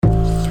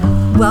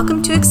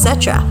Welcome to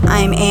Etc.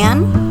 I'm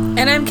Anne.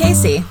 And I'm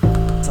Casey.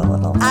 It's a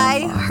little.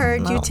 I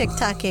heard you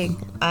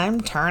TikToking.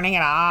 I'm turning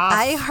it off.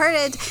 I heard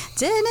it.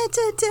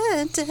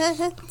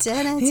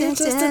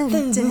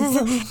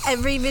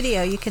 Every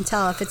video, you can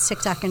tell if it's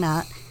TikTok or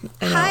not.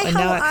 Hi,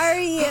 how are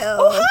you?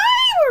 Oh,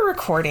 hi, we're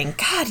recording.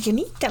 God, you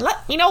need to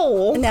let me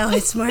know. No,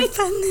 it's more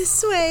fun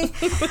this way.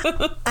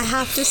 I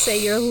have to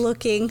say, you're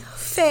looking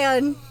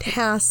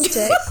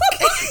fantastic.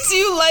 Do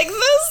you like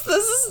this?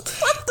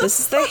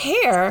 This is the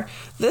hair.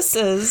 This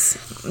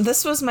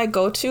was my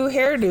go-to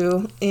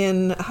hairdo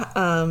in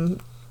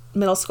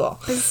middle school.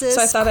 Is this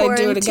so I thought I'd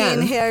do it again.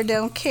 Quarantine hair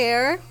don't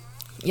care?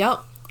 Yep.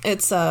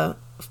 It's a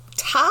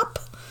top.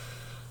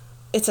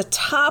 It's a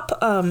top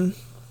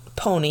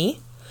pony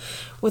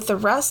with the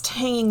rest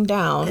hanging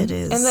down. It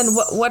is. And then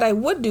what I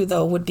would do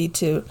though would be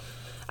to.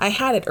 I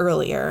had it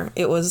earlier.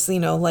 It was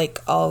like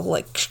all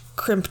like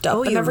crimped up.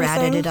 Oh, and you everything.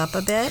 ratted it up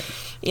a bit.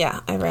 Yeah,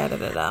 I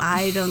ratted it up.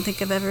 I don't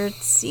think I've ever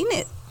seen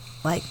it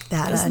like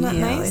that. Isn't that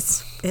you.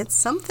 nice? It's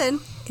something.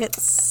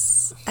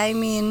 I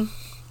mean,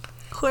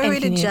 who are we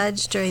to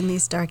judge during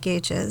these dark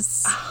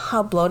ages?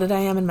 How bloated I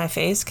am in my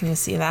face. Can you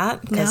see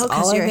that? No,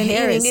 because your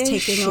hair is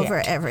taking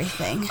over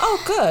everything.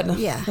 Oh, good.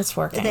 Yeah. It's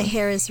working. The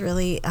hair is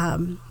really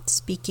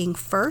speaking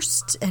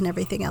first, and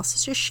everything else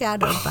is just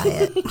shadowed by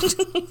it.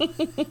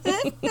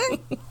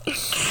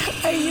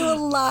 Are you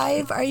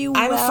alive? Are you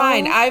well? I'm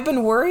fine. I've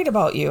been worried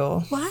about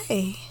you.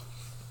 Why?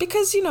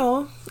 Because,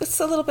 it's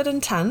a little bit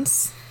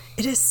intense.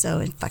 It is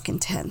so fucking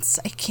tense.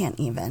 I can't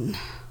even.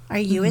 Are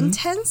you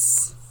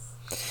intense?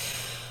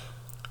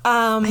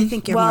 I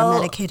think you're more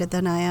medicated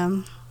than I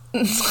am.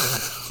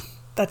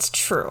 That's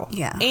true.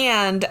 Yeah.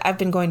 And I've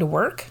been going to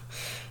work.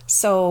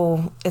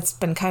 So it's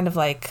been kind of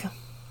like,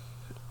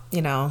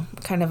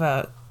 kind of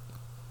a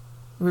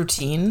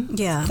routine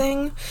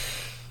thing.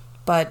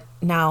 But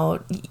now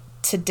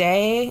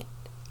today,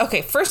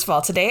 okay, first of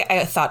all, today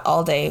I thought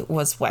all day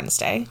was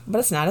Wednesday, but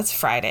it's not. It's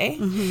Friday.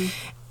 Mm-hmm.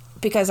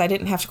 Because I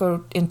didn't have to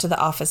go into the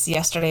office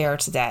yesterday or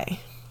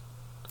today.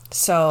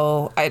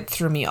 So it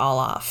threw me all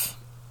off.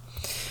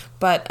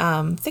 But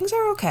things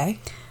are okay.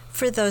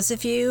 For those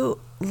of you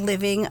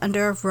living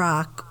under a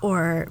rock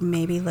or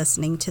maybe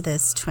listening to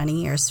this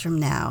 20 years from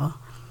now,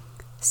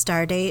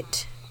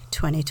 Stardate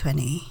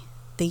 2020.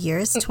 The year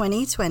is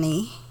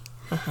 2020.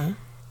 Uh-huh.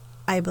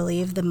 I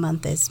believe the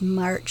month is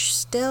March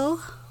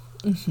still.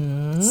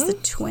 Mm-hmm. It's the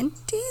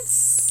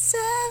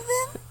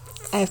 27th?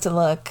 I have to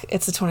look.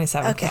 It's the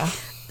 27th. Okay. Yeah.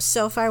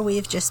 So far,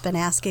 we've just been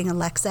asking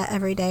Alexa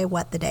every day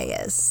what the day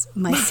is.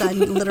 My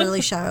son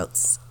literally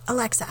shouts,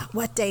 Alexa,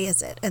 what day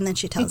is it? And then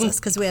she tells us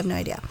because we have no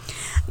idea.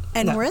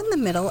 And we're in the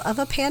middle of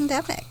a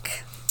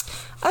pandemic.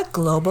 A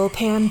global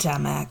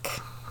pandemic.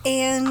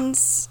 And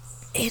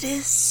it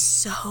is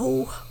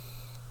so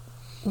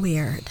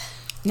weird.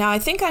 Now, I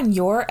think on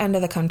your end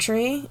of the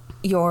country,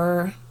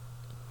 your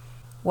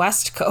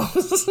West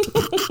Coast.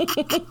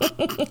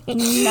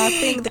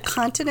 Nothing. The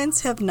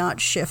continents have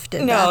not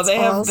shifted. No, that's they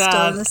have all not.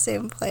 Still in the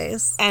same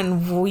place.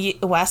 And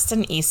West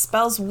and East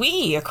spells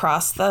we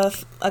across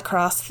the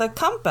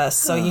compass,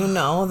 so you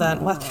know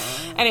that.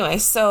 Anyway,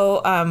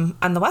 so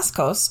on the West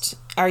Coast,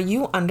 are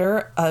you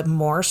under a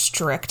more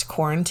strict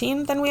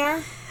quarantine than we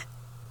are?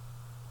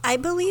 I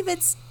believe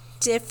it's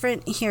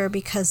different here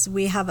because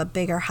we have a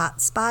bigger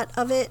hotspot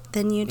of it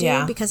than you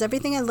do, because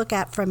everything I look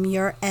at from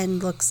your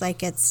end looks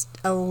like it's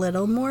a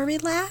little more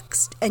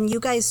relaxed, and you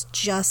guys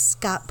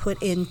just got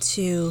put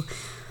into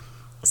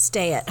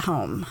stay at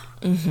home,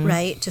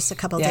 right? Just a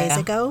couple days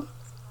ago.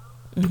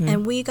 Mm-hmm.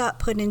 And we got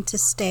put into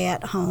stay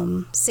at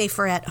home,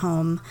 safer at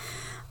home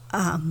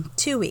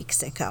 2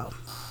 weeks ago.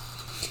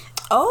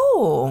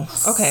 Oh,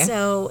 okay.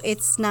 So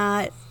it's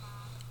not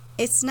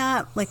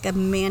like a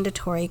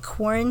mandatory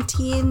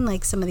quarantine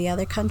like some of the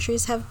other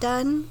countries have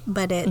done,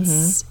 but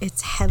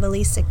it's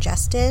heavily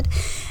suggested.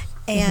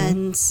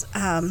 And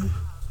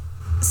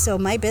so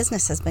my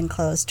business has been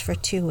closed for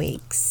 2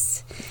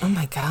 weeks. Oh,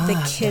 my God.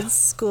 The kids'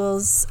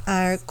 schools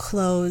are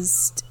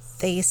closed,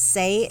 they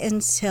say,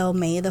 until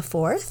May the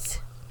 4th,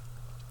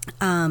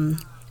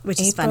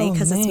 which is funny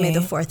because it's May the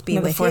 4th be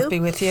with you. May the 4th be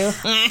with you.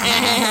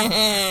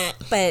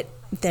 But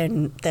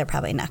they're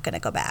probably not going to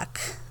go back.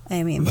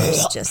 I mean,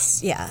 there's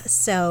just,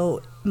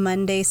 So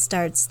Monday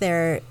starts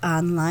their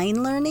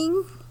online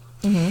learning.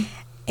 Mm-hmm.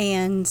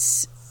 And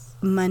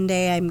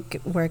Monday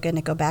we're going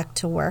to go back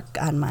to work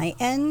on my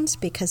end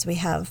because we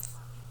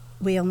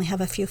only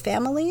have a few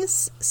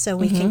families, so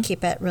we can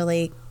keep it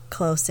really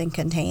close and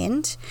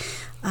contained.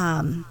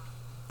 And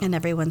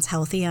everyone's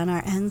healthy on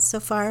our end so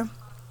far.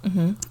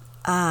 Mm-hmm.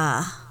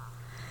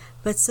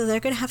 But so they're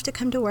going to have to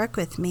come to work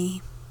with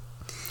me.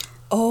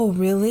 Oh,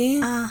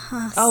 really?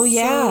 Uh-huh. Oh,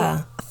 yeah.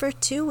 So for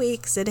 2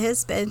 weeks, it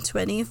has been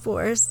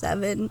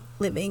 24/7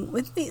 living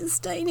with these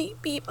tiny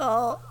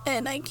people,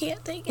 and I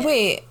can't take it.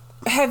 Wait,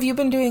 have you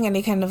been doing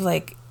any kind of,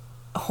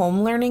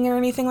 home learning or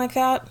anything like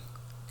that?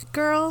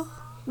 Girl,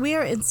 we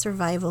are in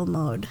survival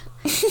mode.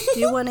 Do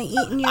you want to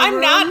eat in your I'm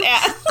room? not.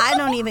 I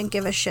don't even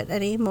give a shit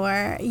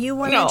anymore. You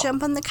want to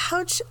jump on the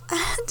couch?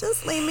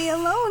 Just leave me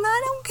alone.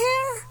 I don't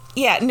care.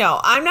 Yeah, no,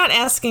 I'm not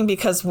asking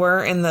because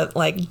we're in the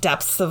like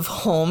depths of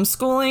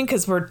homeschooling,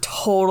 because we're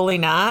totally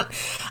not.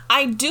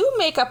 I do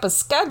make up a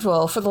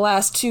schedule for the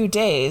last 2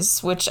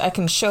 days, which I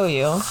can show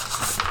you,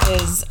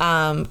 is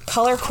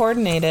color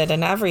coordinated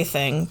and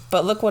everything.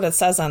 But look what it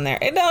says on there.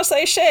 It don't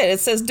say shit. It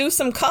says do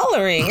some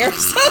coloring or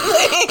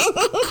something.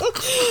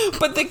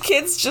 But the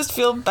kids just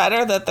feel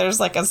better that there's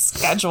like a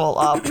schedule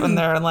up and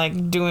they're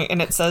like doing,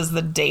 and it says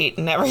the date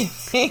and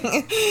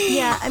everything.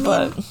 Yeah, I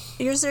mean,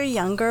 yours are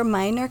younger.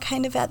 Mine are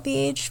kind of at the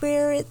age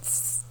where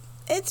it's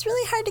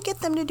really hard to get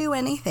them to do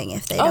anything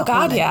if they don't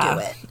want to do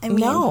it. I mean,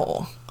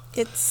 no.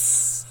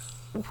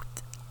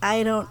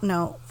 I don't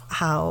know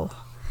how.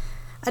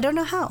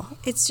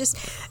 It's just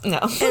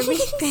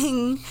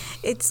everything.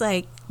 It's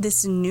like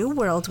this new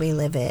world we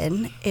live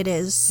in. It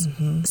is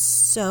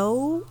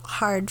so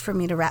hard for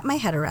me to wrap my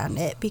head around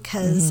it,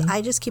 because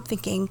I just keep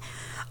thinking,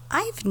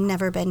 I've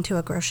never been to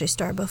a grocery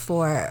store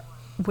before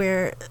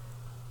where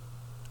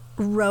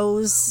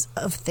rows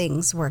of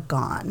things were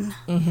gone.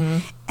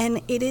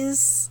 And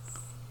it's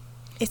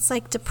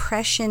like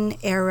Depression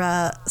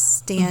era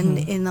stand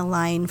in the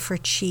line for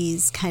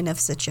cheese kind of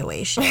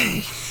situation.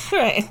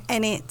 Right.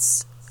 And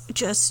it's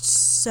just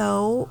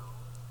so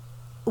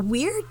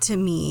weird to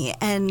me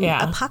and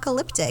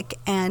apocalyptic.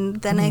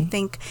 And then I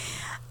think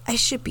I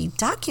should be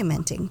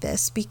documenting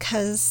this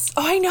because...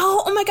 Oh, I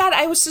know. Oh, my God.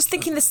 I was just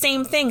thinking the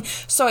same thing.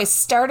 So I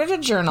started a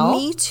journal.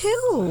 Me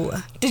too.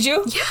 Did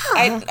you?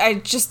 Yeah.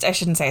 I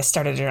shouldn't say I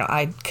started a journal.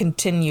 I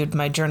continued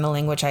my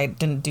journaling, which I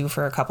didn't do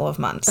for a couple of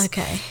months.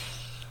 Okay.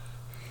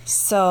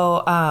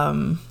 So,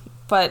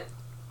 but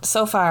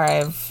so far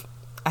I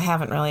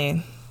haven't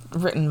really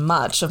written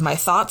much of my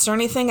thoughts or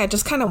anything. I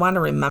just kind of want to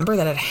remember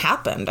that it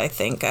happened, I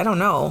think. I don't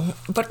know.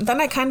 But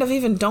then I kind of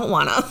even don't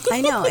want to.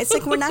 I know. It's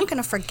like we're not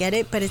going to forget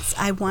it, but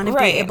I want to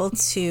be able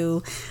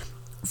to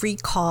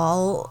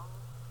recall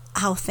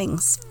how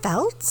things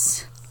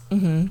felt.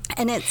 And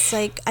it's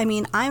like, I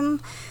mean,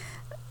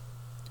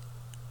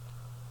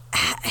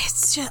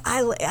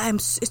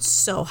 it's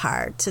so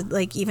hard to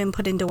like even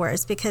put into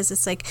words, because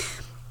it's like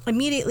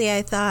immediately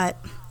I thought,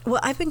 well,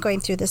 I've been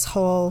going through this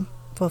whole,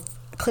 well,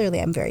 clearly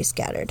I'm very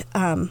scattered.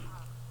 But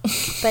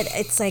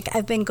it's like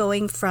I've been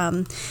going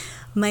from,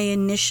 my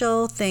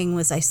initial thing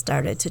was I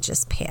started to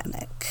just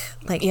panic.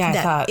 Like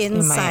that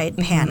inside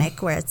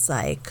panic where it's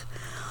like,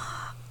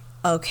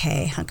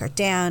 okay, hunker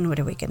down. What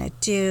are we going to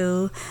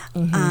do?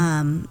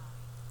 And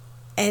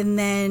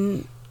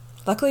then...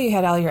 Luckily you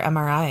had all your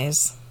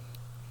MRIs.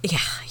 Yeah.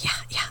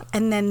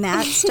 And then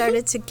that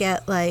started to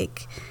get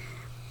like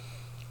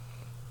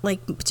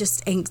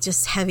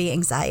just heavy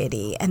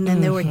anxiety. And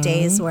then there were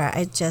days where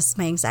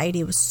my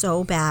anxiety was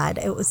so bad.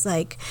 It was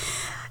like,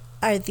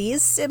 are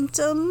these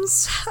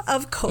symptoms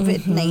of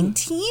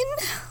COVID-19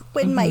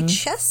 when my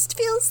chest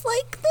feels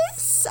like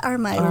this? Are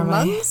my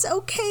lungs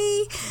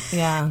okay?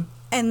 Yeah.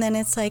 And then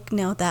it's like,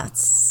 no,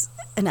 that's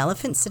an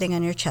elephant sitting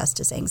on your chest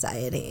is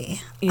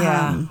anxiety.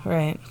 Yeah,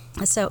 right.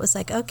 So it was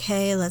like,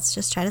 okay, let's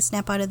just try to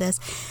snap out of this.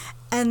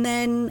 And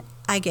then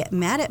I get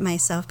mad at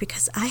myself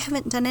because I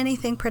haven't done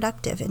anything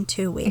productive in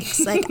 2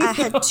 weeks. Like I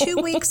had 2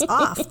 weeks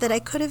off that I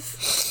could have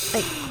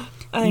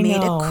made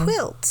a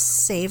quilt,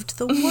 saved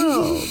the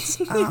world.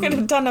 You could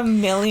have done a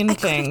million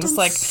things,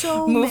 like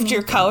so moved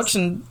your couch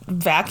and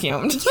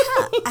vacuumed.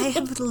 Yeah,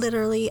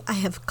 I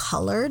have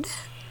colored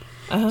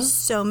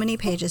so many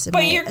pages in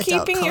my adult But you're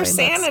keeping your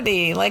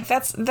sanity. Like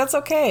that's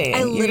okay.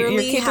 I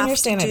literally you're have your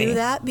sanity. to do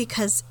that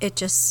because it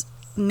just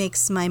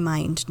makes my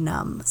mind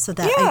numb, so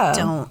that I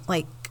don't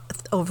like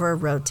over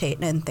rotate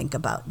and think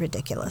about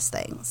ridiculous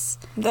things.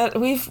 That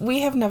we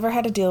have never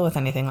had to deal with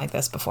anything like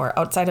this before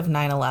outside of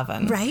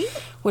 9/11, right?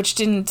 Which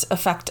didn't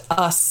affect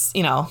us,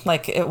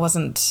 like it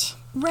wasn't.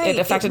 Right. It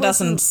affected us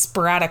in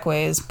sporadic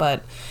ways,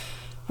 but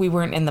we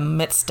weren't in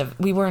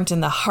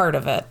the heart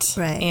of it,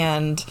 right?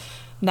 And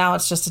now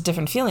it's just a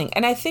different feeling.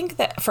 And I think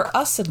that for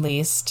us, at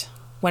least,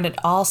 when it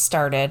all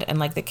started and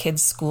like the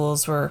kids'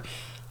 schools were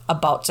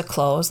about to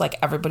close, like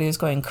everybody was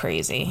going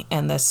crazy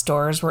and the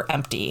stores were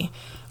empty.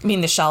 I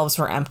mean, the shelves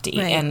were empty,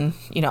 right. And,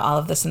 all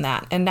of this and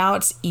that. And now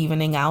it's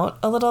evening out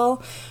a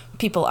little.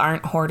 People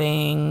aren't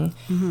hoarding.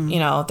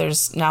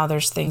 Mm-hmm.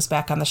 There's things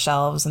back on the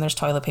shelves and there's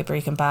toilet paper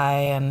you can buy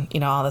and,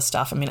 all this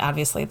stuff. I mean,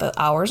 obviously the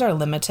hours are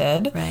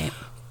limited. Right.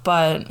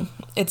 But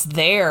it's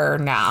there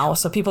now,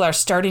 so people are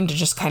starting to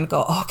just kind of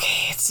go,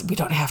 okay, we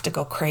don't have to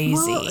go crazy.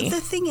 Well, the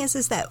thing is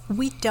that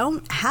we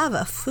don't have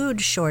a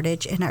food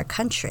shortage in our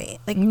country.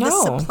 Like, no.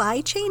 The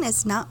supply chain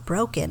is not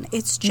broken.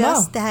 It's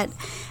just that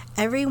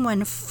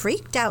everyone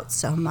freaked out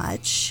so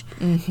much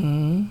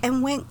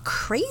and went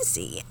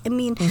crazy. I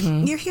mean,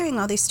 you're hearing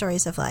all these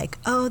stories of like,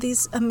 oh,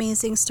 these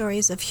amazing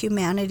stories of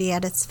humanity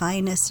at its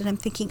finest. And I'm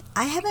thinking,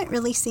 I haven't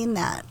really seen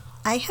that.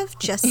 I have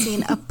just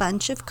seen a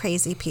bunch of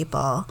crazy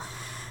people.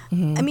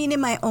 I mean, in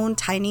my own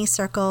tiny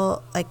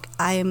circle, like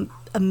I'm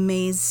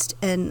amazed,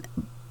 and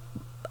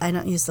I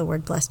don't use the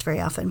word blessed very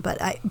often,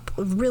 but I'm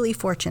really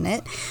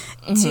fortunate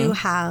to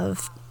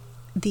have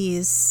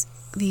these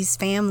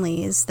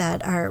families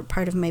that are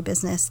part of my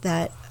business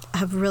that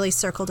have really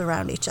circled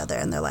around each other,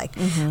 and they're like,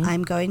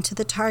 I'm going to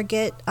the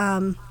Target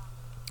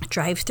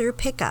drive-through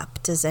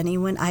pickup. Does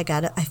anyone? I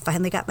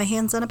finally got my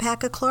hands on a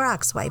pack of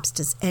Clorox wipes.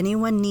 Does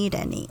anyone need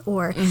any?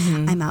 Or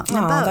I'm out and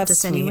about.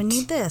 Does anyone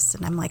need this?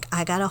 And I'm like,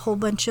 I got a whole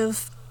bunch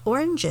of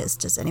oranges.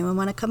 Does anyone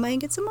want to come by and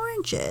get some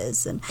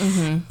oranges? And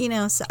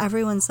so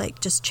everyone's like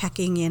just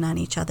checking in on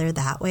each other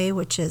that way,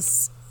 which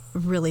has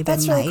really been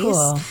nice. Really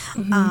cool.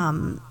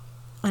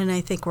 And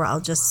I think we're all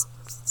just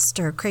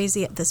stir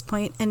crazy at this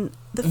point. And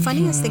the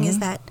funniest thing is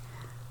that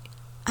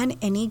on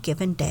any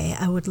given day,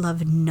 I would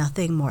love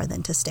nothing more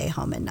than to stay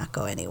home and not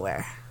go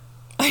anywhere.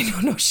 I know,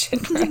 no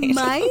shit, right?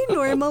 My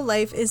normal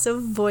life is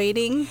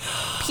avoiding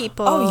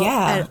people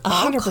at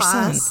all 100%.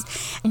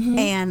 Costs,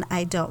 and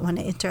I don't want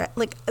to interact.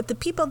 Like, the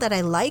people that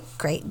I like,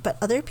 great, but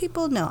other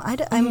people, no.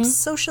 I'm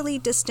socially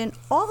distant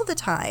all the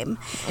time.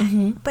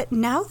 But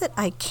now that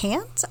I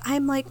can't,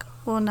 I'm like,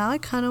 well, now I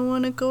kind of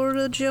want to go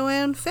to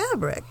Joann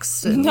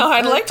Fabrics. No,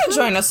 I'd like to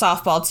join a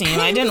softball team.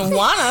 I didn't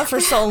want to for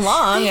so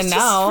long, and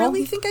now I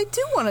really think I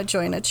do want to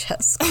join a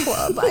chess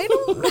club. I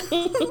don't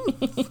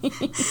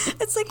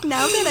It's like,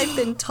 now that I've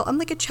been told, I'm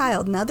like a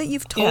child. Now that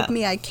you've told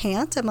me I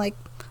can't, I'm like,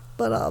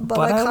 but I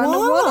kind of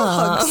want to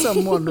hug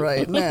someone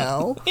right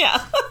now.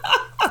 Yeah.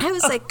 I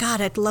was like,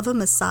 God, I'd love a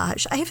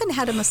massage. I haven't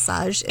had a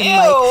massage in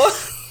like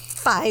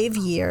 5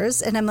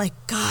 years, and I'm like,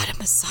 God, a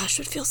massage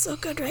would feel so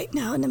good right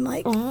now. And I'm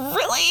like,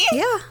 really?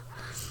 Yeah.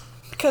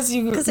 Because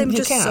I'm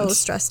just so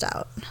stressed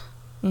out.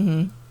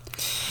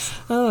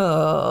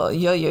 Oh,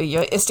 yo.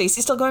 Is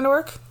Stacy still going to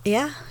work?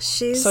 Yeah,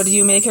 So do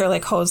you make her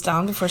like hose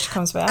down before she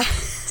comes back?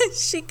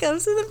 She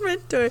comes to the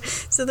front door.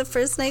 So the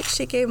first night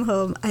she came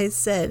home, I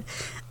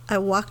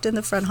walked in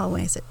the front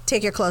hallway. I said,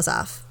 take your clothes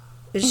off.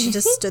 And she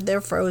just stood there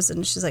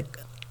frozen. She's like,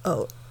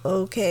 oh,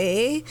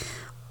 okay.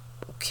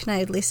 Can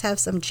I at least have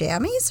some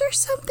jammies or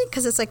something?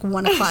 Because it's like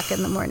 1 o'clock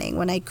in the morning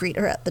when I greet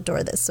her at the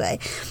door this way.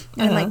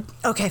 And I'm like,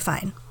 okay,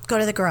 fine. Go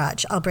to the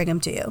garage. I'll bring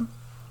them to you.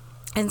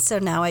 And so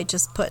now I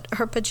just put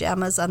her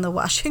pajamas on the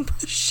washing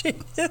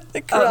machine in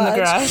the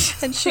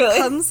garage. And she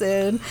comes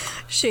in.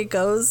 She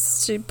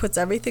puts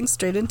everything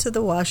straight into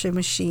the washing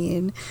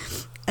machine.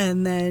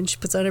 And then she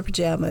puts on her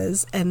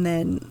pajamas. And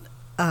then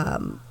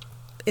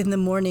in the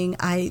morning,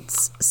 I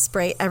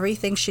spray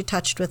everything she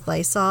touched with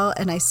Lysol,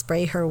 and I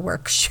spray her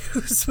work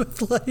shoes with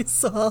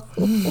Lysol.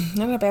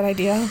 Not a bad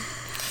idea.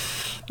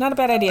 Not a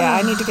bad idea.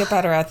 I need to get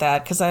better at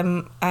that because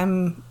I'm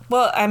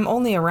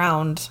only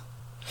around.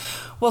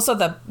 Well, so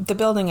the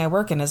building I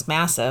work in is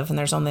massive, and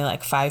there's only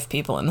like 5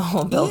 people in the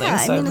whole building. Yeah,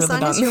 so I mean, as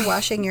long as you're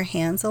washing your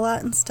hands a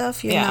lot and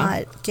stuff, you're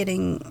not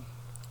getting,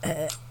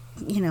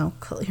 you're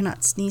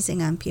not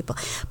sneezing on people.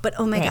 But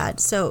oh my God,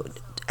 so.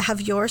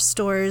 Have your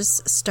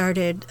stores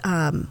started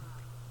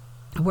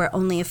where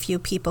only a few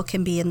people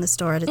can be in the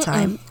store at a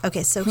time?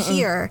 Okay, so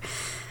here,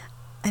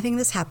 I think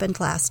this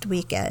happened last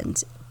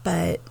weekend,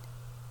 but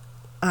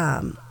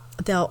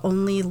they'll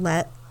only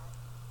let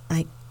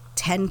like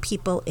 10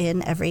 people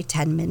in every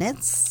 10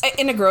 minutes.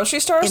 In a grocery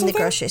store or something? In the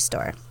grocery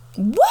store.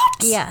 What?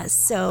 Yeah,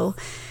 so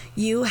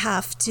you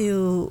have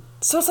to...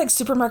 So it's like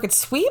supermarket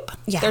sweep?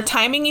 Yeah. They're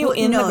timing you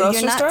in the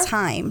grocery store? No, you're not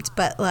timed,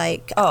 but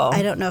like,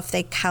 I don't know if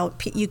they count...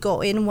 You go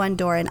in one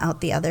door and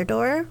out the other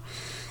door.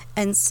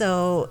 And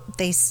so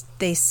they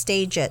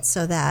stage it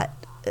so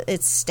that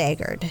it's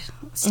staggered.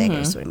 Staggered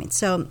is what I mean.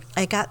 So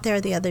I got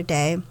there the other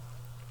day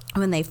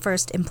when they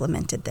first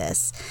implemented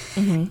this.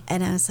 And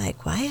I was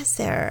like, why is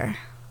there...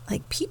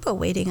 like people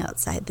waiting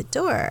outside the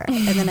door,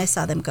 and then I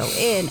saw them go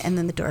in, and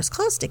then the door's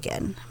closed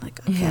again. I'm like,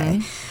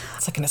 okay,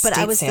 it's like an estate but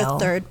I was sale. the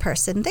third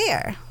person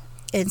there,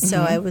 and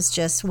so I was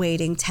just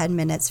waiting 10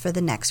 minutes for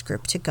the next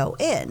group to go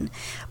in.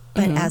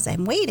 But as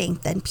I'm waiting,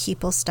 then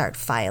people start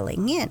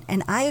filing in,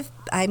 and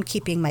I'm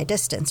keeping my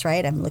distance,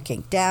 right? I'm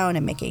looking down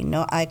and making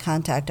no eye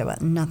contact. I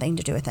want nothing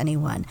to do with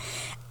anyone,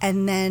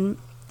 and then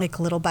like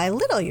little by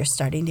little, you're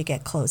starting to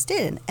get closed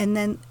in, and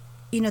then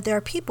there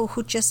are people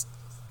who just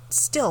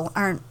still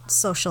aren't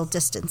social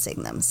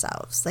distancing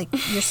themselves. Like,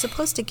 you're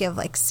supposed to give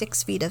like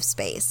 6 feet of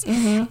space,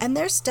 and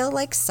they're still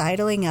like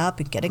sidling up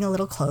and getting a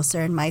little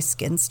closer, and my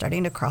skin's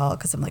starting to crawl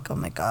because I'm like, oh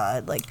my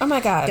god,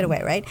 get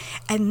away, right?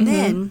 And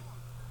then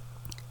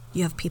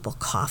you have people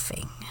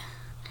coughing.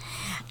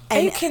 Are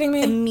you kidding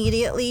me?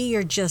 Immediately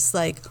you're just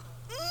like,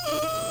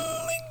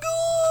 oh my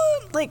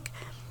god, like,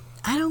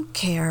 I don't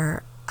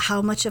care how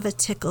much of a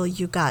tickle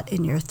you got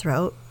in your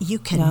throat, you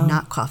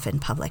cannot cough in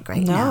public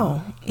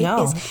now.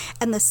 No.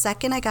 And the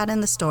second I got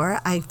in the store,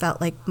 I felt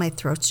like my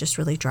throat's just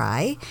really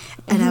dry.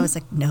 And I was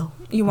like, no.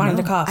 You wanted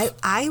to cough.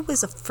 I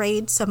was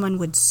afraid someone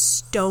would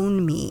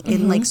stone me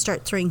and like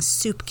start throwing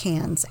soup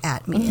cans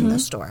at me in the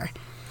store.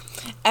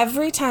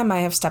 Every time I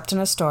have stepped in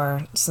a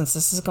store since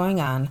this is going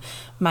on,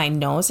 my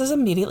nose has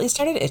immediately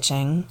started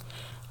itching.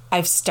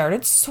 I've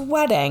started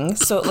sweating,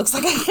 so it looks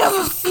like I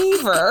have a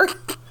fever.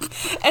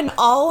 And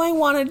all I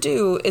want to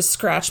do is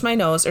scratch my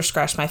nose or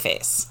scratch my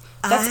face.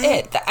 That's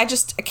it. I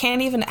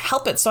can't even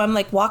help it. So I'm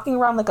like walking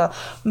around like a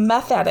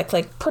meth addict,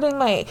 like putting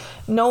my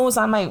nose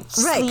on my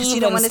sleeve because you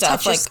don't want to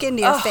touch your skin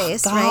to your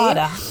face, God.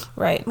 Right?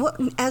 Right. Well,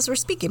 as we're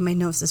speaking, my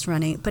nose is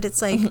running, but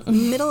it's like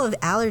middle of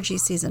allergy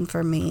season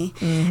for me.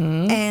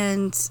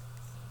 And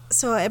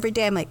so every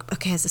day I'm like,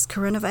 okay, is this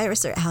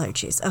coronavirus or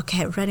allergies?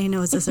 Okay, runny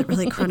nose isn't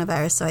really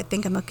coronavirus, so I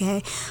think I'm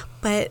okay.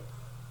 But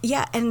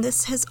yeah, and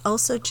this has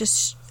also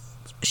just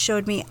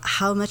showed me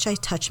how much I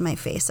touch my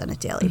face on a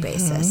daily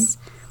basis.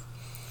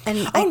 And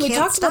we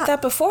talked about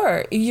that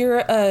before.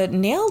 You're a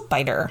nail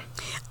biter.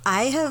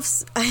 I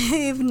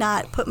have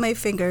not put my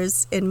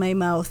fingers in my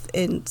mouth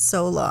in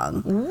so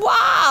long.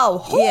 Wow!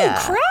 Holy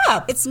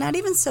crap! It's not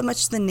even so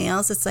much the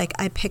nails. It's like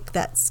I pick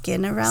that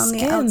skin around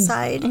the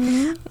outside.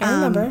 I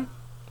remember.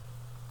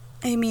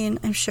 I mean,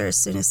 I'm sure as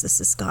soon as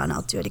this is gone,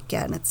 I'll do it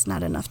again. It's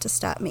not enough to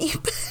stop me.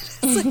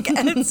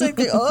 It's like,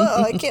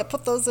 oh, I can't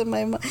put those in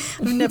my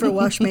mouth. I've never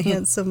washed my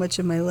hands so much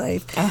in my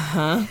life.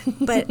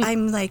 But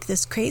I'm like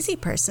this crazy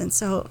person.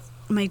 So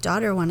my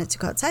daughter wanted to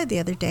go outside the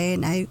other day,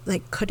 and I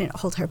like couldn't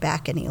hold her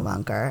back any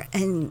longer.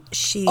 And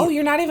she... Oh,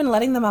 you're not even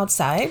letting them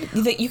outside?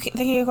 They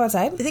can go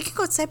outside? They can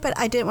go outside, but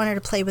I didn't want her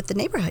to play with the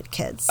neighborhood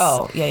kids.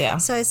 Oh, yeah.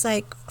 So I was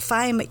like,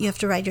 fine, but you have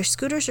to ride your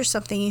scooters or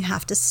something. You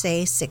have to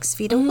stay 6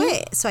 feet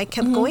away. So I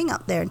kept going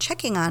out there and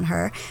checking on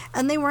her,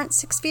 and they weren't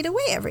 6 feet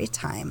away every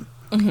time.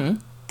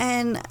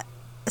 And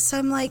so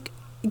I'm like,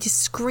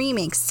 just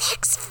screaming,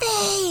 6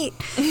 feet,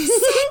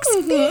 6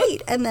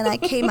 feet. And then I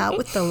came out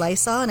with the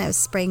Lysol and I was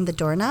spraying the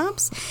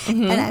doorknobs.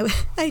 And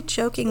I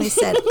jokingly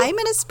said, I'm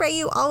going to spray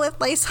you all with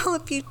Lysol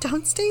if you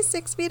don't stay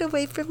 6 feet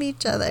away from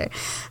each other.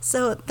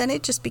 So then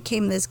it just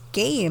became this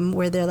game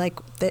where they're like,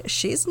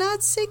 she's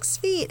not 6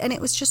 feet. And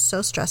it was just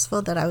so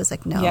stressful that I was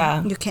like,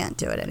 no, you can't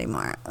do it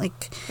anymore.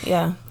 Like,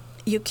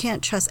 you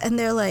can't trust. And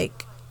they're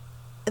like,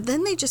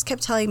 then they just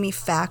kept telling me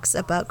facts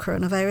about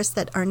coronavirus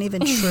that aren't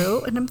even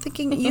true. And I'm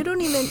thinking,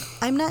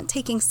 I'm not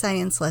taking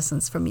science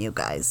lessons from you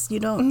guys. You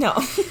don't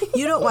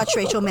watch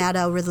Rachel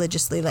Maddow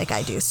religiously like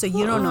I do. So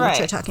you don't know what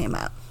you're talking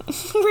about.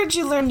 Where'd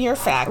you learn your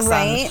facts?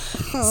 Right?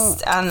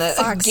 On the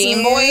Fox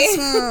Game Boy?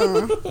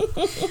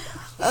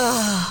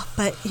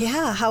 But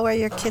yeah, how are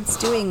your kids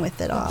doing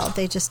with it all?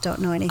 They just don't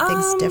know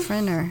anything's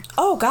different, or?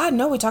 Oh God,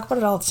 no, we talk about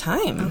it all the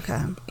time.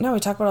 Okay. No, we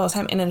talk about it all the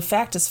time. And in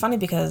fact, it's funny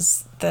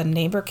because the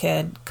neighbor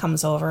kid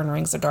comes over and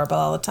rings the doorbell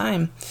all the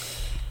time.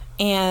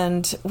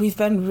 And we've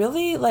been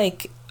really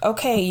like,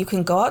 okay, you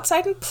can go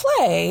outside and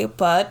play,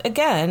 but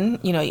again,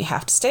 you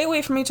have to stay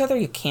away from each other.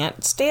 You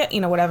can't stay,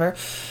 whatever.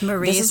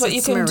 Maurice, this is what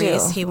you can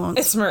Maurice. do. He won't.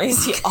 It's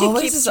Maurice. He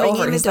always is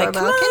over. He's like,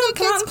 come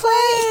on,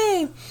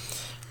 play.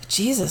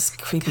 Jesus,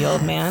 creepy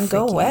old man,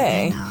 go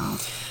away.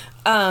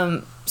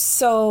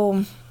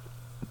 So,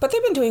 but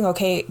they've been doing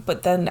okay.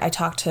 But then I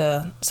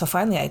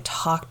finally I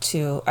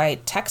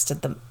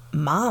texted the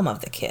mom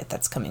of the kid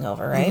that's coming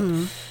over, right?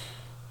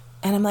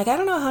 And I'm like, I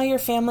don't know how your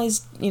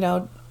family's,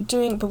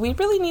 doing, but we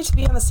really need to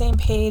be on the same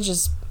page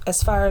as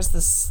far as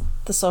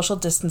the social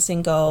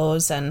distancing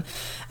goes and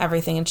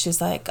everything. And she's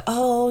like,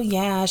 oh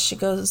yeah. She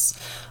goes,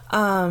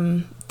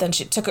 then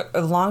she took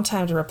a long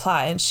time to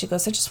reply, and she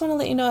goes, I just want to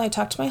let you know I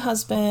talked to my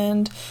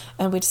husband,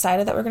 and we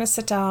decided that we're going to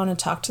sit down and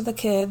talk to the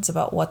kids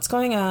about what's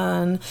going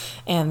on,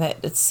 and that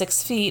it's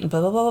 6 feet, and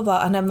blah, blah, blah, blah,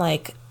 blah. And I'm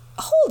like,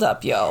 hold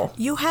up, yo.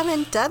 You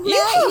haven't done that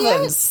yet? You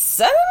haven't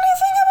said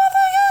anything about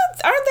that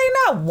yet? Aren't they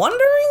not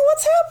wondering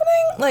what's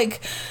happening?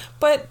 Like,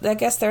 but I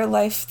guess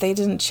they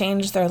didn't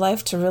change their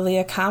life to really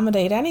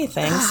accommodate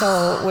anything,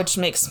 which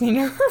makes me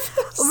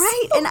nervous.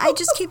 Right, and I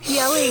just keep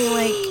yelling,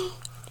 like,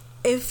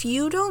 if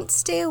you don't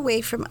stay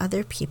away from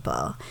other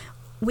people,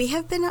 we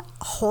have been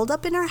holed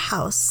up in our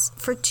house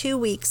for 2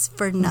 weeks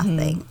for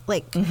nothing.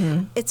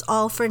 It's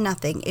all for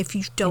nothing if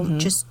you don't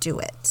just do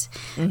it.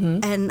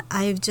 And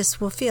I just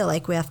will feel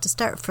like we have to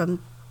start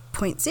from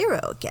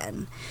 0.0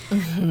 again.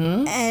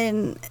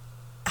 And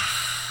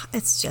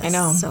it's just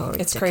so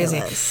ridiculous. It's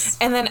crazy.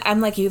 And then I'm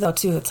like you, though,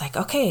 too. It's like,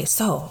 okay,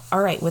 so, all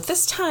right, with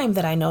this time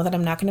that I know that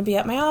I'm not going to be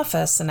at my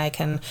office and I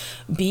can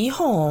be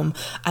home,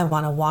 I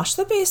want to wash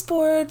the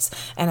baseboards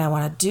and I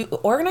want to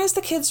organize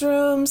the kids'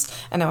 rooms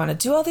and I want to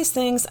do all these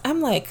things.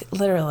 I'm like,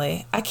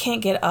 literally, I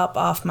can't get up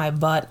off my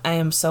butt. I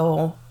am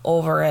so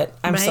over it.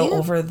 I'm so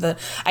over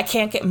I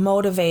can't get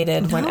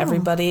motivated when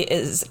everybody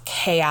is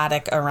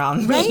chaotic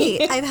around me.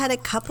 Right. I've had a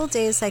couple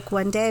days, like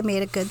one day I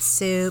made a good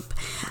soup.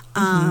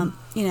 I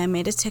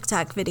made a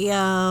TikTok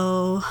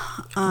video.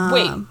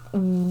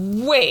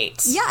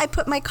 Wait. Yeah, I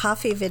put my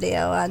coffee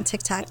video on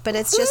TikTok, but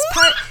it's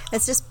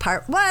just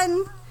part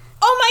one.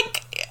 Oh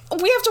my,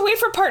 we have to wait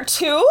for part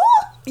 2?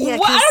 Yeah, I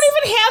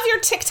don't even have your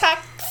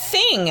TikTok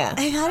thing.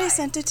 I thought I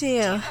sent it to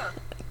you.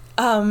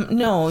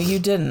 No, you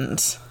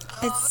didn't.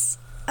 It's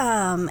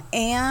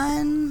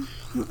Anne,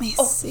 let me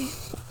see.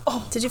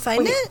 Oh, did you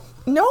find it?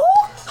 No.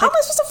 How am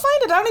I supposed to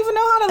find it? I don't even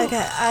know how to.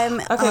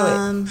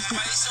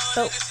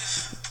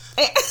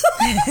 Wait.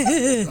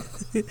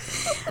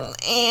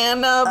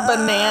 Anna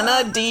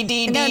Banana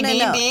D. No.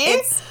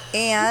 It's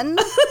Anne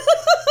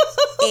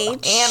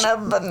Anna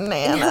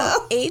Banana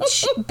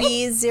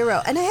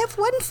HB0, and I have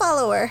one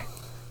follower.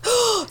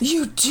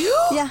 You do?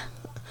 Yeah.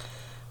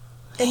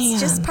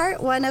 It's just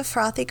part 1 of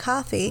Frothy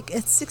Coffee.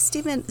 It's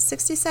 60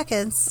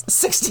 seconds.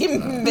 60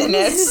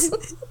 minutes.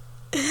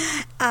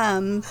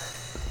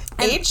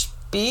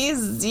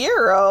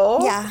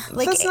 HB0. Yeah,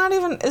 like that's not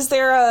even. Is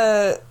there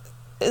a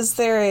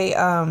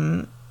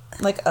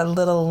like a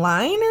little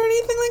line or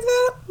anything like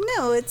that?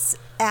 No, it's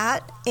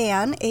at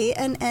Anne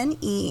ANNE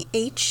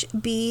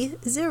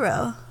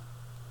HB0.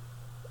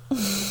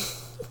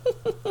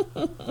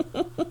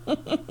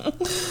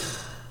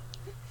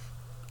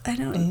 I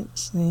don't.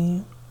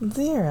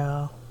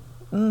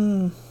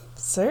 HB0.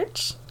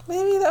 Search.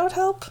 Maybe that would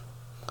help.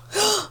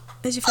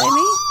 Did you find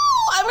me?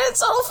 I'm going to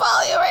total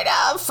follow you right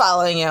now. I'm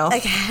following you.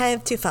 Okay, I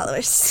have 2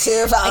 followers.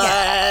 2 followers.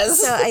 Okay,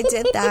 so I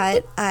did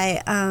that.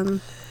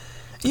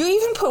 You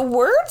even put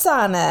words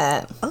on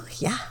it. Oh,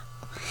 yeah.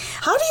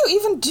 How do you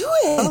even do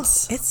it? Oh,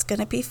 it's going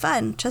to be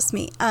fun. Trust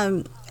me.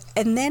 And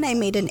then I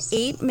made an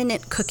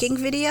 8-minute cooking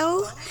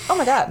video. Oh,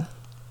 my God.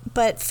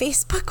 But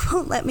Facebook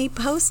won't let me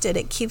post it.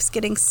 It keeps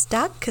getting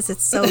stuck because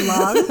it's so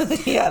long.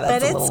 Yeah,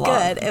 that's but it's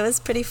good. It was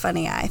pretty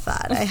funny, I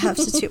thought. I have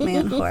to toot my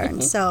own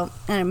horn. So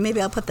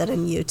maybe I'll put that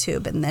on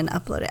YouTube and then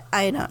upload it.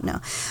 I don't know.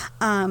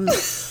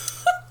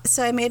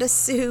 So I made a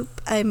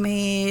soup.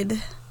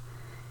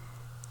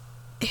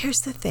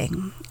 Here's the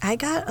thing. I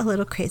got a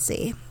little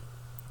crazy.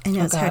 I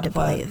know it's hard to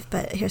believe,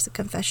 but here's a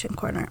confession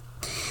corner.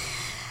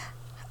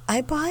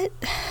 I bought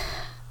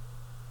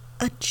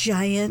a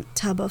giant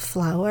tub of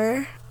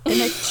flour and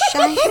a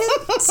giant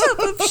tub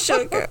of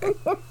sugar.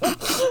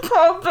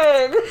 How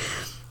big?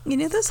 You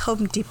know those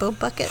Home Depot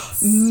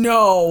buckets?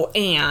 No,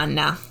 Anne.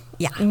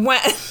 Yeah. When,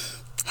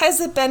 has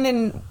it been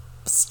in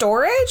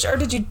storage or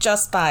did you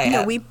just buy it?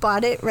 No, we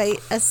bought it right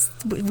as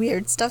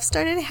weird stuff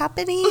started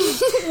happening.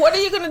 What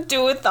are you going to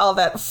do with all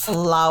that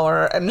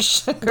flour and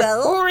sugar?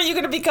 Well, who are you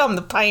going to become,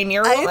 the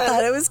pioneer woman? I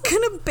thought I was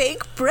going to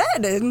bake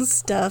bread and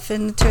stuff,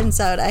 and it turns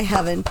out I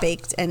haven't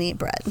baked any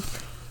bread.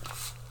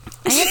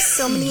 I have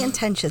so many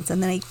intentions,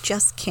 and then I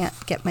just can't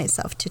get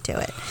myself to do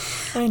it.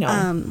 I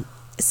know.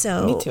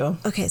 So me too.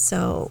 Okay,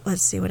 so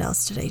let's see. What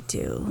else did I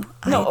do?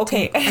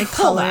 I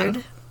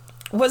colored.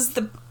 Was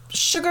the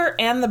sugar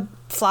and the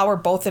flour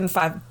both in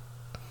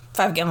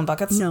 5-gallon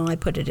buckets? No, I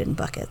put it in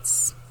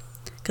buckets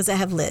because I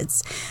have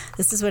lids.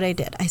 This is what I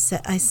did. I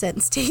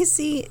sent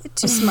Stacy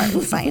to Smart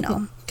and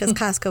Final because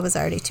Costco was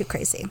already too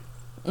crazy.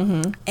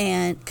 Mm-hmm.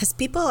 And because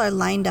people are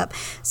lined up.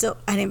 So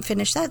I didn't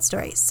finish that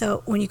story.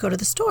 So when you go to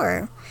the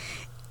store,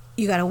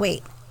 you got to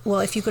wait. Well,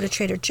 if you go to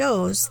Trader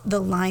Joe's, the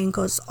line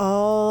goes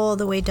all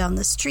the way down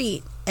the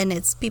street and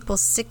it's people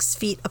 6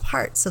 feet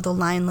apart. So the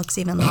line looks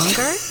even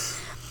longer.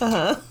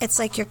 Uh-huh. It's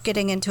like you're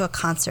getting into a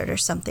concert or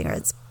something, or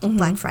it's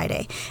Black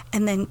Friday.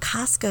 And then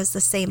Costco is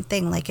the same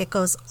thing. Like it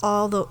goes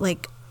all the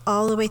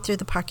way through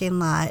the parking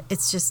lot.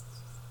 It's just,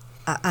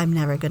 I'm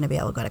never going to be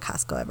able to go to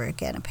Costco ever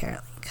again,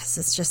 apparently, because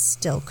it's just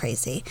still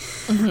crazy.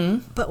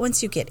 Mm-hmm. But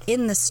once you get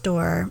in the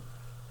store,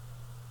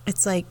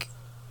 it's like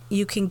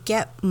you can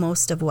get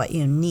most of what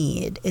you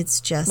need. It's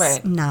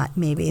just not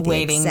maybe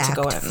the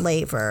exact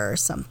flavor or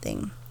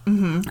something.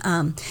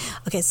 Mm-hmm.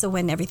 Okay, so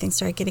when everything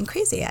started getting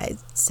crazy, I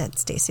sent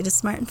Stacy to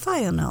Smart and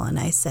Final, and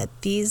I said,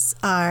 these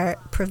are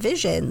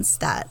provisions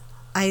that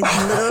I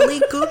literally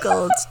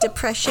Googled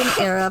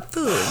Depression-era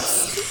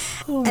foods.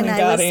 Oh and my I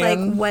God, was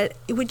Anne. like, what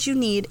would you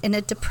need in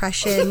a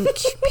Depression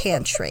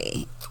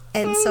pantry?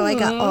 And so I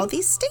got all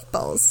these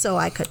staples. So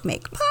I could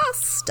make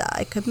pasta.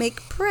 I could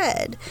make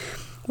bread.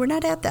 We're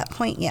not at that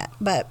point yet,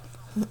 but...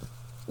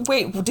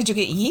 Wait, did you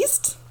get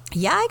yeast?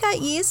 Yeah, I got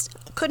yeast.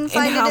 Couldn't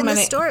find it in the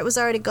store. It was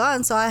already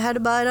gone, so I had to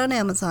buy it on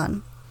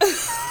Amazon.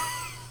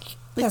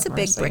 It's a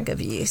big brick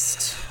of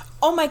yeast.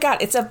 Oh my God,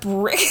 it's a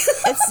brick.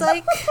 It's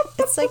like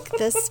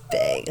this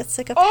big. It's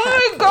like a Oh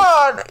my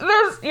God,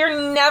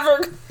 you're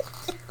never...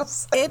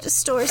 It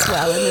stores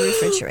well in the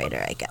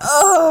refrigerator, I guess.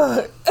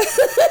 Oh.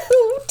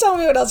 Tell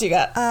me what else you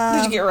got.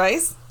 Did you get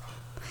rice?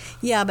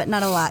 Yeah, but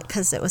not a lot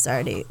because it was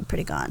already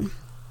pretty gone.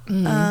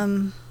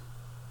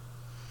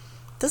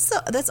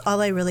 That's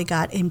all I really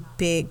got in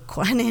big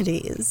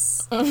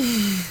quantities. I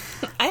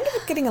ended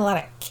up getting a lot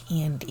of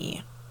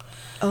candy.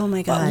 Oh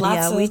my God,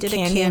 yeah, we did a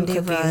candy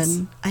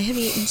run. I have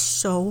eaten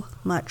so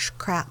much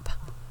crap.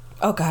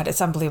 Oh God, it's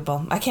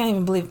unbelievable. I can't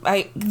even believe.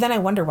 Then I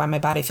wonder why my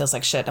body feels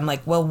like shit. I'm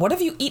like, well, what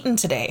have you eaten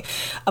today?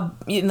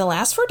 In the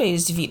last 4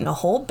 days, you've eaten a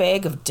whole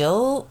bag of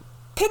dill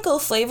pickle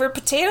flavored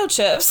potato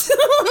chips.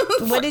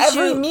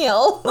 Every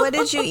meal. What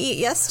did you eat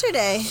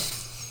yesterday?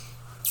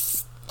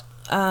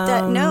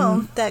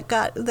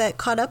 That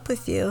caught up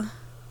with you.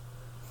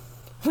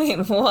 Wait,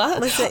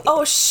 what?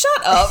 Oh,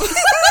 shut up.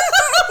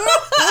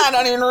 I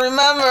don't even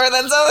remember.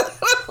 That's how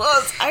it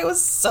was. I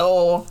was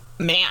so...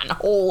 Man,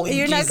 holy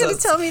You're Jesus. not going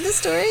to tell me the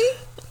story?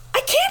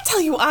 I can't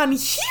tell you on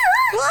here.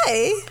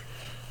 Why?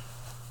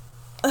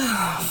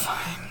 Oh,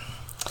 fine.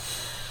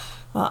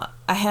 Well,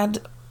 I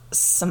had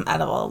some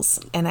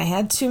edibles, and I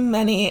had too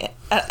many.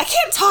 I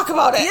can't talk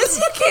about it. Yes,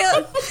 you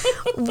can.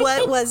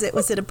 What was it?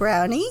 Was it a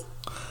brownie?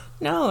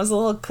 No, it was a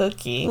little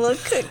cookie.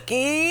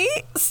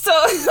 So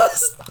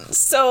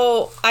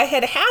I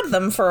had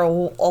them for a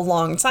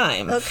long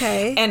time.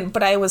 Okay.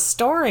 But I was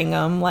storing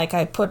them. Like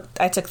I took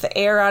the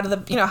air out of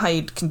the, you know how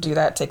you can do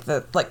that, take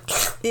the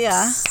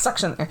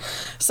suction there.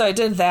 So I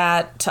did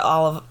that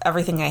to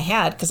everything I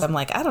had because I'm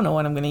like, I don't know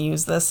when I'm going to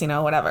use this,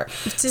 whatever.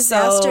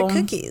 Disaster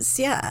cookies,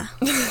 yeah.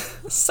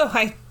 So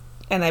I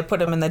put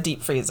them in the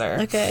deep freezer.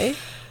 Okay.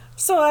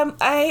 So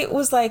I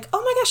was like,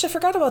 oh my gosh, I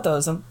forgot about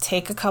those. I'll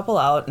take a couple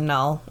out and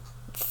I'll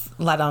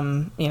let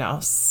them, thaw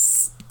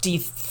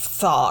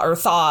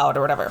out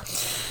or whatever.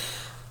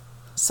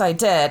 So I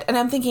did. And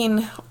I'm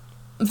thinking,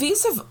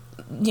 these have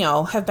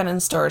been in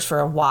storage for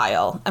a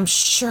while. I'm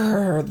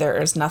sure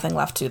there is nothing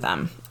left to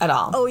them at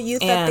all. Oh, you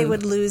thought they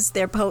would lose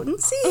their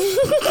potency?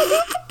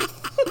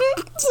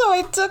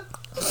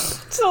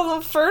 So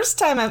the first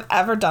time I've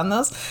ever done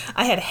this,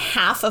 I had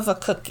half of a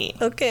cookie.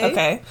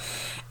 Okay.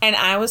 And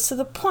I was to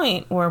the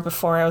point where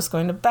before I was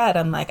going to bed,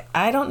 I'm like,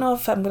 I don't know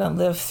if I'm going to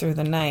live through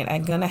the night.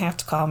 I'm going to have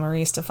to call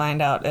Maurice to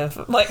find out if,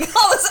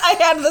 I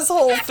had this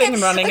whole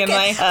thing running in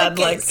my head.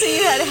 Okay. So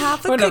you had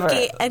half a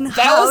cookie, and that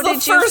how was the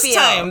did you first feel?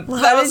 time.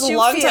 That was a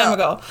long time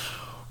ago.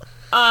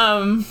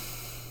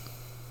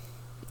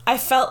 I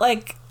felt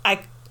like I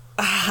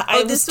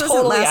this was wasn't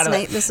totally last out of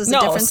night. it. This was a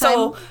different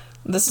time?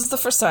 This is the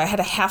first time I had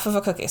a half of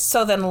a cookie.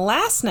 So then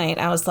last night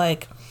I was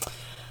like,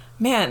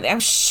 man, I'm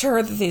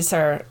sure that these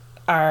are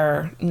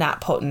not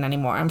potent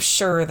anymore. I'm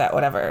sure that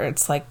whatever,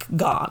 it's like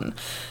gone.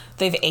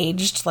 They've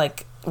aged,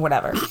 like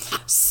whatever.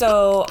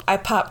 So I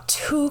popped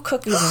 2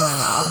 cookies in my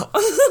mouth.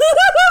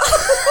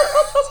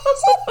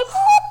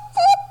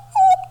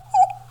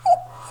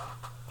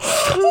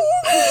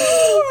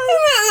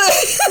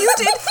 You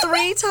did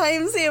 3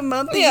 times the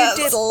amount that you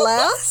did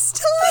last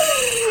time?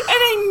 And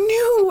I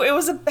knew it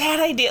was a bad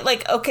idea.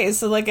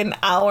 So an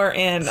hour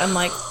in, I'm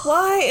like,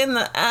 why in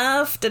the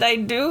F did I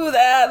do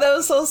that? That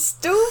was so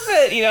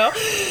stupid,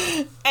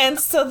 And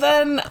so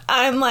then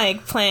I'm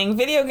like playing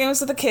video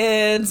games with the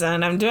kids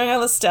and I'm doing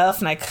all this stuff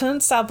and I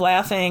couldn't stop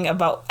laughing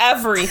about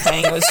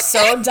everything. It was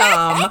so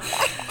dumb.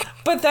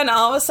 But then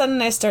all of a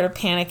sudden I started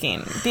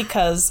panicking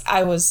because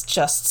I was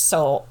just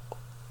so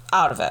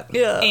out of it.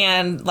 Yeah.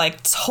 And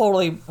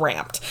totally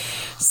ramped.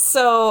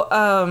 So,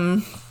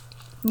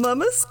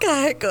 Mama's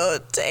gotta go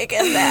take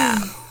a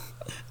nap.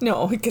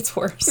 No, it gets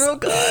worse. Oh,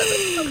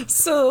 God.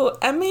 So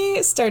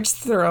Emmy starts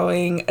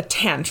throwing a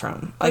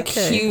tantrum,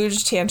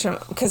 huge tantrum,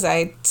 because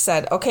I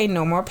said, okay,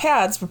 no more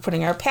pads. We're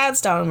putting our pads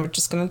down and we're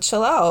just going to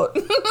chill out.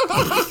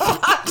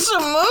 Watch a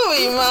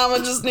movie. Mama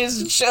just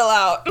needs to chill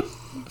out.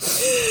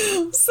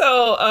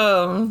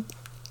 So,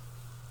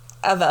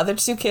 the other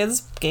 2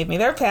 kids gave me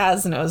their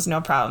pads and it was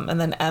no problem. And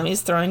then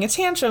Emmy's throwing a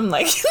tantrum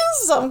like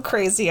some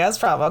crazy ass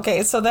problem.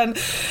 Okay, so then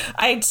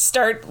I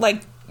start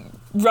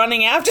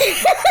running after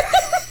her.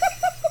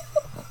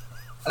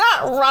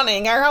 Not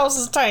running. Our house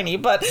is tiny,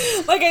 but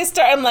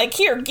I'm like,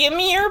 here, give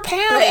me your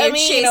pad. Right, you're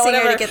chasing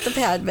her to get the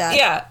pad back.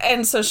 Yeah,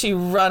 and so she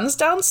runs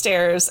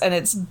downstairs, and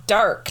it's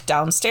dark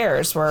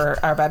downstairs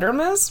where our bedroom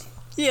is.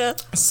 Yeah.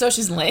 So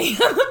she's laying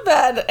on the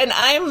bed, and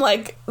I'm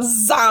like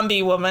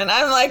zombie woman.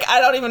 I'm like,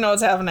 I don't even know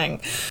what's happening,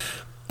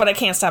 but I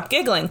can't stop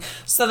giggling.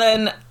 So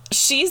then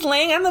she's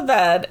laying on the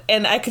bed,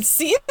 and I could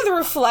see the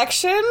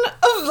reflection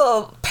of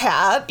the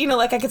pad.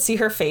 I could see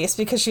her face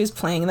because she was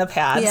playing the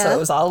pad, so it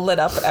was all lit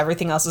up, but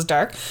everything else was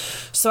dark.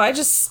 So I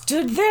just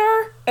stood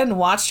there and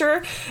watched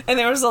her, and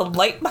there was a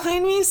light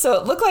behind me, so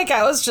it looked like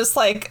I was just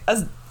I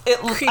was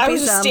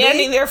just zombie?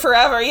 standing there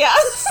forever. Yeah.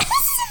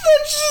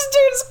 Then she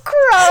starts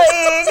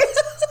crying.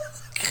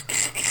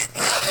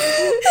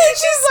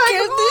 She's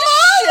like,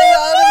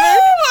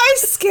 I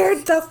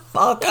scared the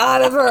fuck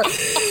out of her.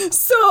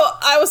 So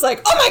I was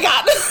like, oh my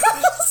God.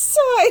 So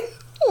I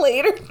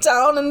laid her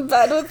down in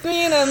bed with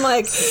me and I'm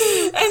like,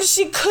 and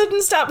she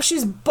couldn't stop.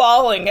 She's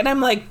bawling. And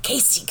I'm like,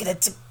 Casey, get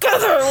it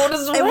together. What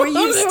is wrong? And were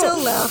you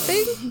still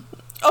laughing?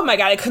 Oh my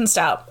God, I couldn't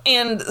stop.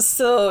 And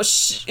so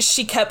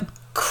she kept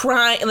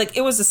crying,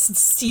 it was a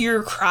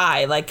sincere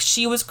cry,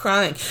 she was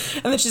crying,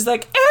 and then she's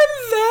like, and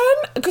then,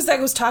 because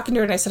I was talking to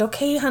her and I said,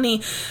 okay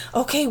honey,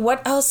 okay,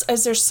 what else,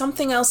 is there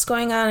something else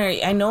going on?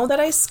 I know that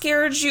I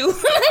scared you.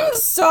 I'm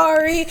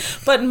sorry,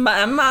 but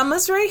my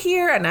mama's right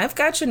here and I've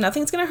got you,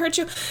 nothing's gonna hurt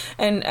you.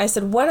 And I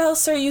said, what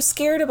else are you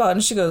scared about?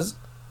 And she goes,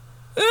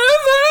 and then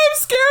I'm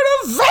scared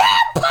of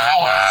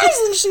vampires,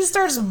 and she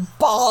starts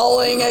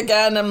bawling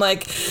again. I'm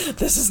like,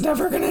 this is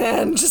never gonna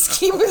end, just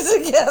keep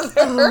it together.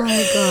 Oh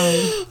my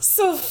God.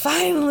 So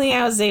finally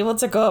I was able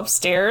to go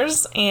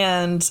upstairs,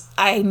 and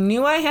I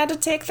knew I had to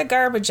take the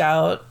garbage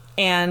out,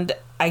 and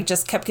I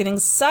just kept getting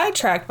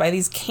sidetracked by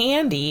these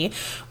candy,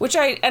 which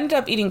I ended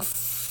up eating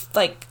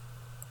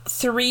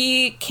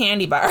 3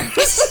 candy bars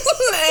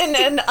in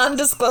an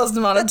undisclosed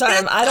amount of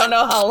time. I don't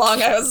know how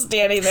long I was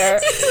standing there.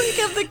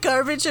 You have the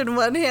garbage in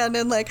one hand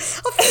and a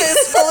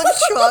fistful of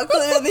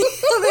chocolate in the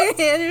other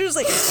hand. You're just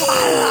like,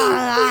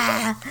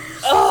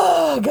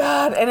 oh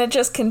God. And it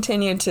just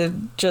continued to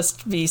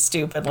just be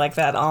stupid like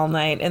that all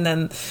night. And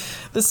then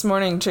this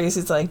morning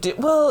Tracy's like,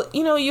 well,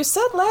 you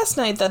said last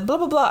night that blah,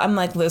 blah, blah. I'm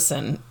like,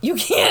 listen, you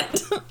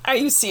can't. Are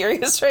you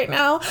serious right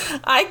now?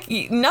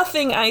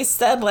 Nothing I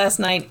said last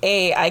night,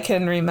 A, I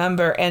can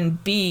remember,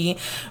 and B,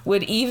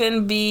 would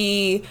even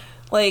be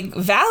like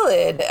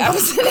valid. I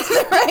was in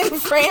the right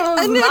frame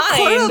of mind.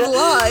 Court of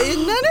law,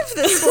 none of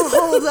this will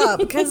hold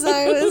up because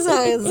I was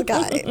high as a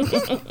guy.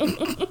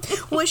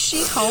 Was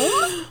she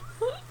home?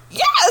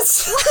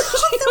 Yes.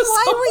 Then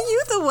why were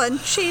you the one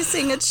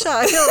chasing a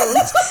child? She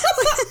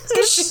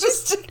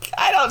was,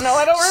 I don't know.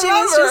 I don't remember. She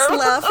was just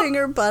laughing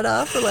her butt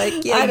off.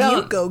 Like, yeah,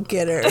 you go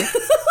get her.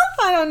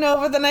 I don't know.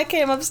 But then I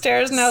came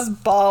upstairs and I was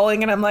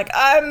bawling, and I'm like,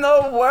 I'm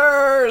the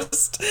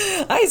worst.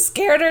 I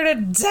scared her to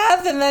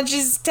death, and then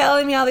she's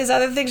telling me all these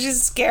other things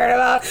she's scared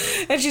about,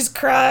 and she's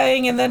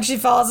crying, and then she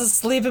falls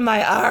asleep in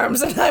my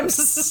arms, and I'm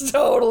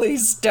totally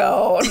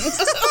stoned.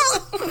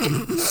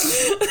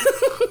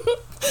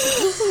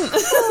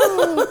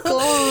 Oh,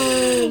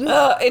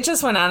 God. It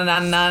just went on and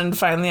on and on. And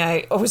finally,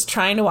 I was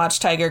trying to watch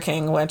Tiger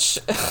King, which...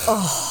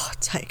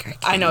 Tiger King.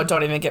 I know,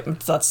 don't even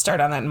let's start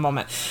on that in a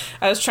moment.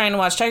 I was trying to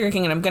watch Tiger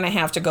King, and I'm going to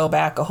have to go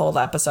back a whole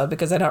episode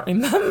because I don't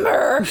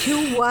remember.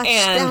 You watched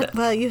that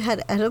while you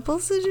had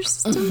edibles in your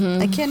system?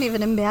 Mm-hmm. I can't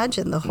even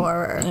imagine the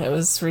horror. It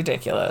was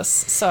ridiculous.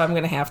 So I'm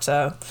going to have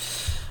to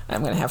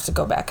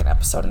go back an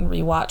episode and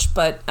rewatch.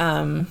 But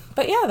yeah,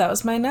 that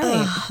was my night.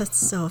 Oh, that's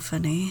so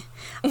funny.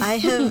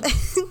 I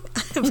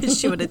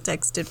wish you would have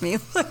texted me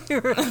while you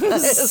were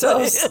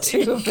so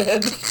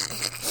stupid.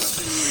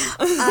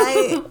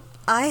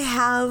 I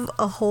have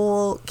a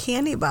whole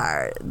candy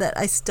bar that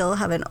I still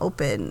haven't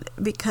opened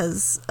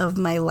because of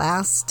my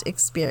last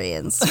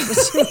experience.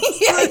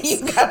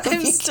 You got to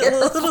be still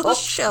careful. A little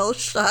shell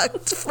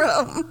shocked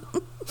from.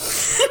 And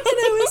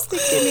I was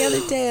thinking the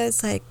other day, I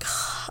was like,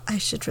 I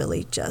should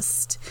really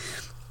just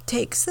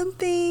take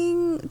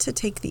something to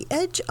take the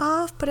edge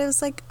off, but I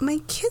was like, my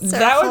kids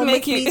are home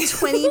with me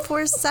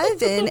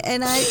 24/7,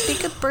 and they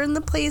could burn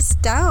the place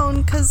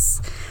down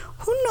because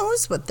who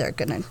knows what they're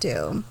gonna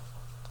do.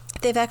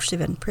 They've actually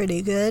been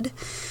pretty good.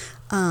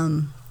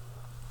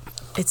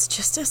 It's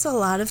just a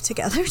lot of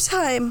together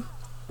time.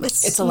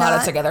 It's a lot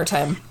of together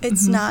time.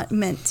 It's not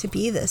meant to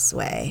be this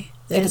way.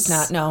 It's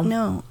not, no.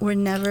 No, we're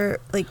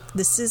never,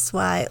 this is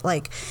why,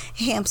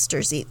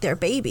 hamsters eat their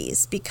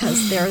babies,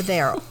 because they're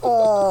there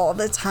all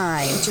the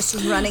time, just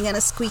running on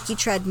a squeaky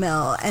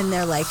treadmill, and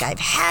they're like, I've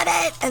had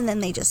it, and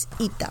then they just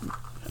eat them.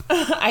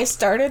 I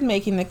started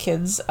making the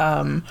kids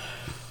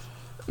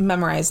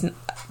memorize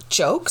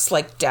jokes,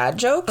 like dad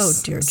jokes. Oh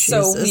dear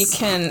Jesus!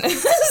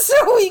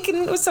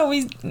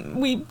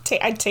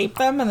 I tape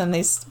them, and then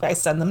I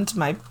send them to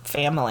my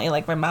family,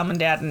 like my mom and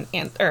dad and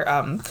aunt,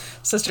 or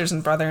sisters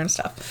and brother and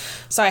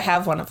stuff. So I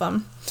have one of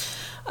them.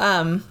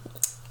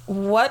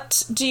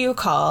 What do you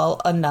call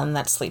a nun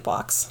that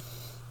sleepwalks?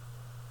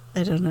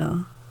 I don't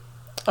know.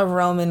 A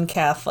Roman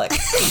Catholic.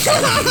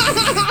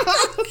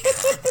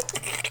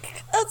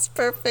 That's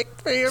perfect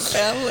for your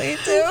family,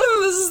 too.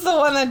 This is the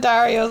one that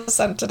Dario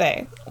sent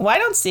today. Why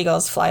don't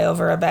seagulls fly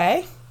over a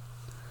bay?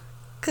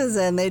 Because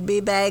then they'd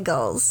be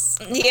bagels.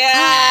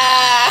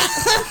 Yeah!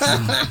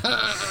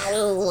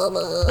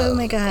 Oh,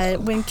 my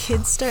God. When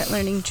kids start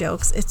learning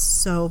jokes, it's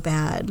so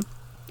bad.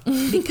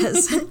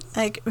 Because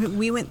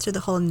we went through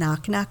the whole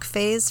knock-knock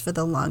phase for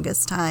the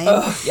longest time.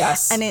 Oh,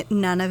 yes. And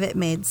none of it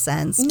made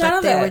sense. None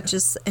of it. Were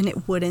just, and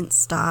it wouldn't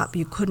stop.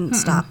 You couldn't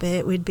stop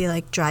it. We'd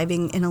be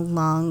driving in a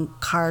long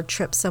car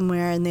trip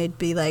somewhere, and they'd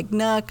be like,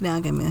 knock,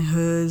 knock. I mean,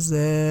 who's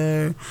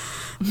there?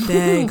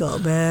 Bagel,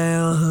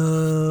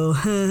 bagel,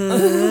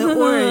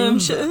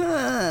 orange.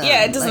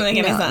 Yeah, it doesn't make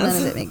any sense.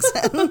 None of it makes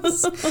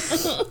sense.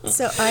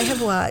 So I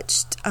have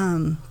watched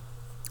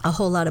a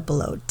whole lot of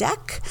Below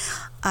Deck.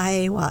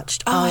 I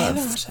watched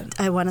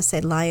I want to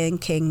say Lion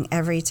King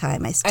every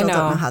time. I still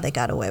don't know how they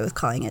got away with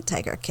calling it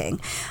Tiger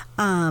King.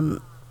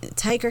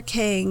 Tiger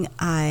King,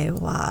 I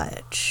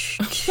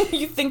watched.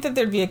 You think that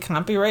there'd be a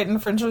copyright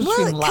infringement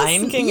between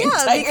Lion King and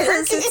Tiger King?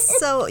 Because it's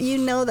so,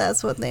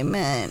 that's what they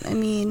meant. I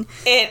mean.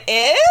 It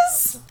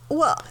is?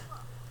 Well,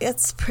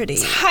 it's pretty.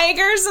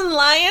 Tigers and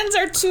lions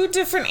are two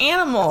different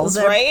animals,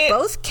 right?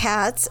 Both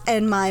cats,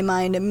 and my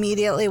mind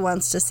immediately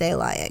wants to say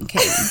Lion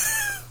King.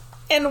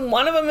 And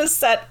one of them is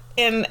set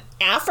in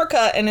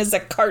Africa and is a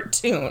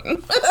cartoon.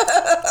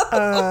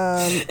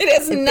 It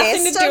has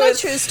nothing to do with a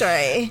true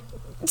story.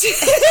 It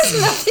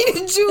has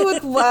nothing to do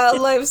with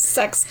wildlife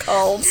sex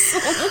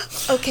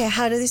cults. Okay,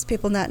 how do these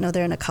people not know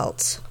they're in a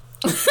cult?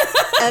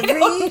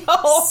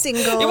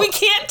 Single. We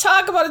can't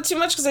talk about it too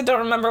much because I don't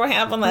remember what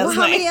happened last night.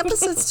 How many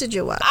episodes did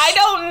you watch? I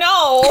don't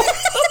know.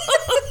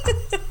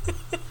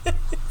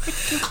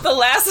 The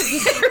last thing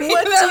I remember.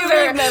 What do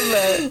you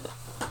remember?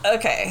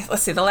 Okay,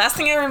 let's see. The last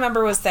thing I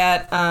remember was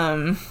that,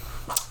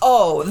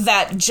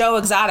 that Joe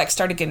Exotic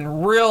started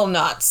getting real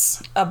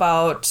nuts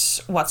about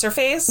what's her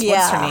face? Yeah.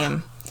 What's her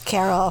name?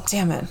 Carol.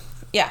 Damn it.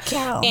 Yeah.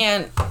 Carol.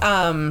 And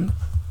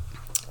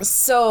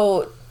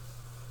so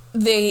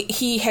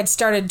he had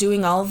started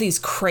doing all of these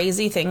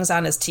crazy things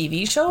on his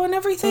TV show and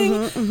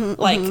everything,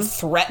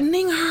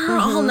 threatening her,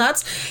 all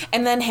nuts,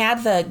 and then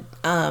had the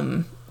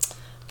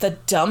the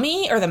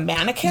dummy or the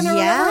mannequin or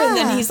whatever, and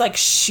then he's like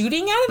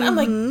shooting at it. I'm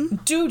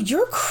like, dude,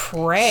 you're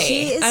cray.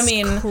 He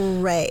is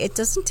cray. It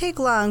doesn't take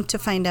long to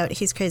find out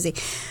he's crazy.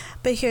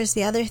 But here's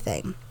the other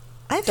thing.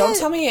 Don't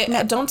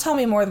tell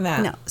me more than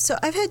that. No. So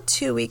I've had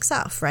 2 weeks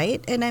off,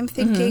 right? And I'm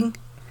thinking,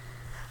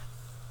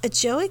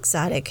 Joe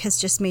Exotic has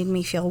just made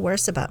me feel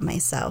worse about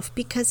myself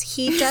because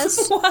he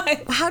does.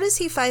 Why? How does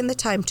he find the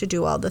time to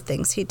do all the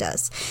things he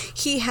does?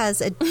 He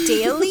has a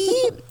daily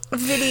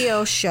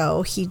video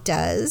show he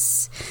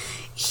does.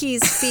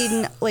 He's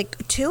feeding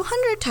like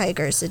 200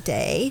 tigers a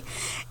day.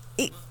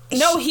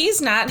 No,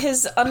 he's not.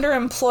 His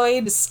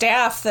underemployed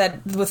staff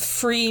that with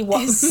free meat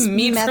from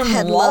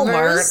Walmart.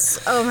 Lovers.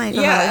 Oh my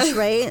gosh,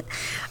 right?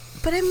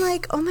 But I'm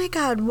like, oh my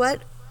God,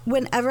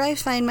 whenever I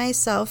find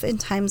myself in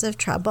times of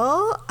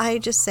trouble, I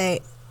just say,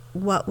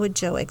 what would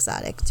Joe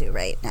Exotic do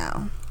right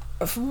now?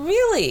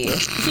 Really?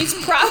 He's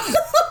probably...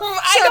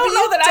 I don't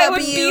know that I would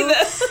be the...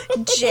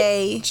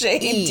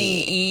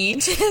 JDE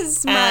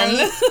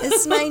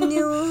is my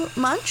new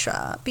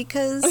mantra,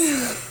 because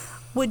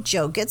would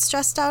Joe get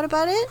stressed out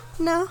about it?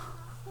 No.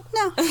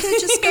 He'll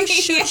just go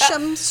shoot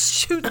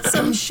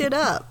some shit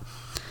up.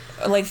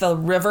 Like the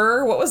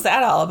river, what was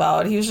that all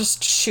about? He was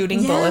just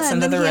shooting bullets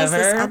into the river. Has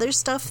this other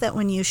stuff that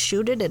when you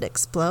shoot it, it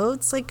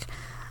explodes. Like...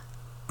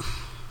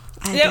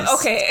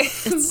 okay.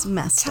 It's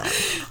messed up.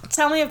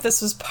 Tell me if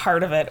this was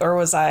part of it or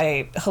was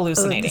I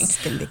hallucinating? Oh, this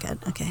is going to be good.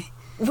 Okay.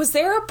 Was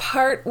there a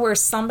part where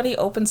somebody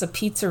opens a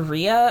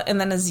pizzeria and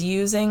then is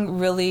using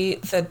really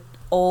the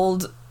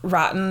old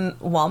rotten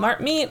Walmart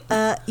meat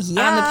on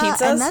the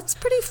pizzas? And that's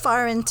pretty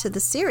far into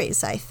the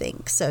series, I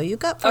think. So you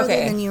got further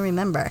than you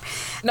remember.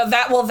 No,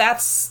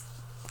 that's...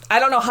 I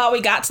don't know how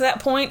we got to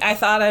that point. I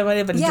thought I might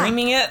have been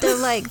dreaming it. They're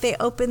like, they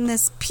open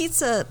this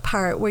pizza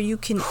part where you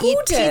can eat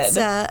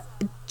pizza,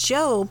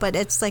 Joe, but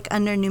it's like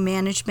under new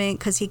management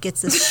because he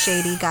gets this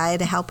shady guy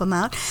to help him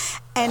out.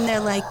 And they're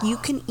like, you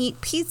can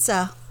eat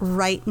pizza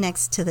right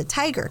next to the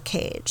tiger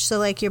cage. So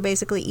like you're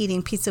basically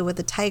eating pizza with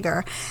a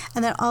tiger.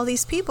 And then all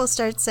these people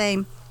start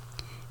saying,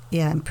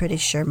 yeah, I'm pretty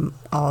sure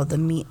all the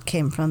meat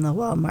came from the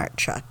Walmart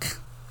truck.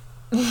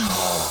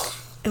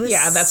 It was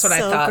that's what I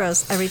thought. So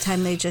gross every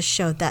time they just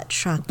showed that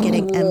truck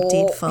getting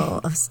emptied full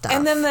of stuff.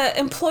 And then the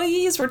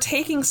employees were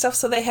taking stuff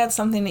so they had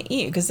something to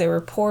eat because they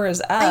were poor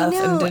as F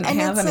and didn't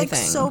have anything. Like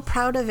so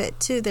proud of it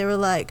too. They were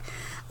like,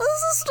 "This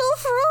is still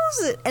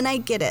frozen," and I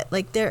get it.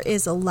 Like there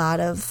is a lot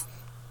of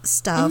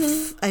stuff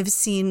I've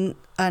seen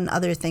on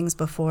other things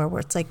before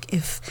where it's like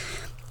if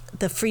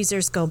the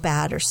freezers go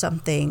bad or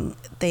something,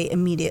 they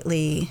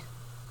immediately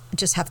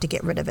just have to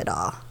get rid of it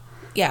all.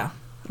 Yeah.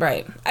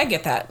 Right. I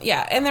get that.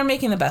 Yeah. And they're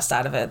making the best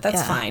out of it.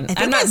 That's fine.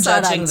 I'm not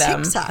judging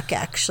them. TikTok,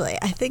 actually.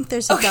 I think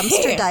there's a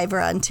dumpster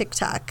diver on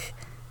TikTok.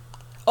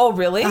 Oh,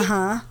 really?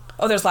 Uh-huh.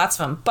 Oh, there's lots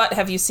of them. But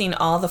have you seen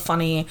all the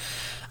funny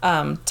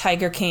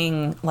Tiger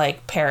King,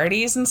 like,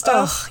 parodies and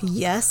stuff? Oh,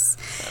 yes.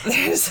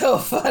 They're so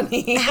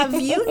funny. Have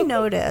you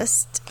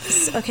noticed...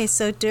 Okay,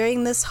 so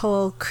during this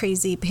whole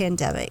crazy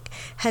pandemic,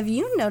 have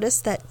you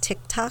noticed that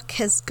TikTok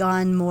has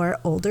gone more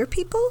older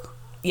people?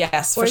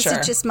 Yes, for sure. Or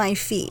is it just my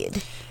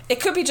feed?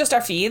 It could be just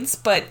our feeds,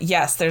 but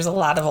yes, there's a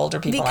lot of older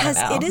people on it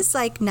now. Because it is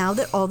like now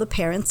that all the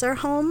parents are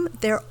home,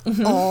 they're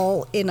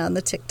all in on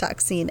the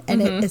TikTok scene,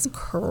 and it is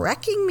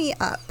cracking me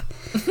up.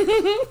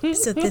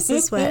 So this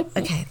is what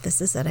I'm going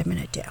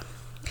to do.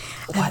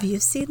 What? Have you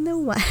seen the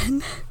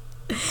one?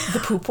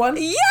 The poop one?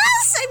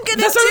 Yes, I'm going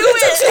to do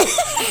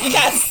it.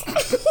 Yes.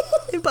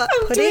 I bought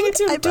pudding.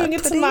 I'm doing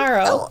it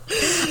tomorrow. Oh,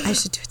 I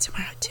should do it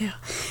tomorrow, too.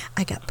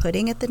 I got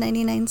pudding at the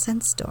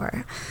 99-cent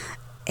store.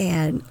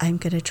 And I'm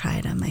going to try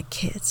it on my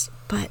kids.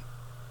 But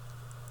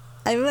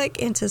I'm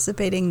like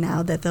anticipating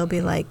now that they'll be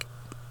like,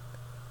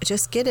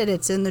 just get it.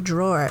 It's in the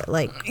drawer.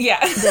 Like,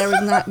 they're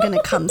not going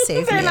to come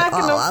save me at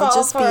all. I'll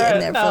just be in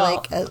there for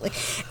like,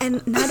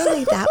 and not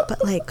only that,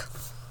 but like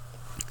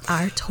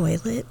our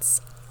toilets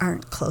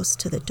aren't close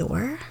to the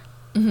door.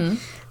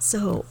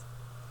 So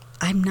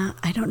I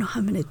don't know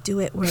how I'm going to do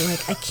it where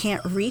like I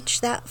can't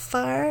reach that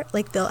far.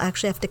 Like they'll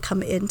actually have to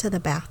come into the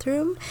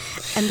bathroom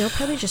and they'll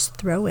probably just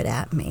throw it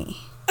at me.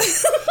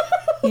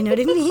 You know what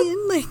I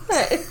mean? Like,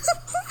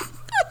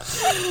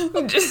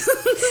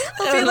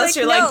 unless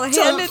you're like,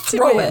 don't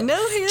throw it. No,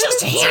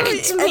 just hand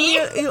it to me.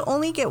 And you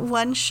only get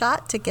one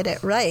shot to get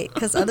it right,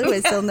 because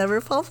otherwise they'll never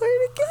fall for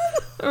it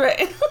again.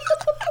 Right.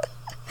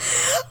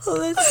 Oh,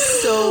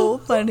 that's so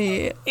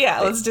funny. Yeah,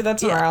 let's do that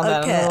tomorrow. Yeah,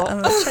 okay, then.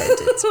 I'm gonna try to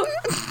do it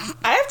tomorrow.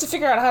 I have to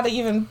figure out how to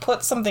even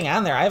put something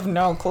on there. I have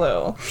no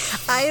clue.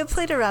 I have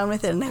played around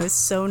with it, and I was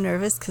so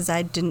nervous because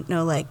I didn't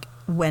know like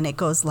when it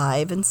goes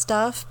live and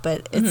stuff,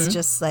 but it's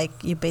just like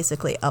you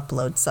basically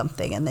upload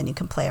something and then you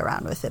can play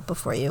around with it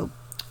before you.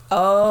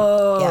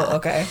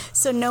 Okay.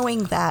 So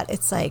knowing that,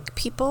 it's like,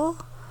 people,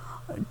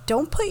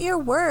 don't put your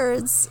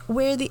words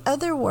where the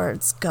other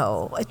words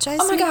go. It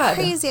drives me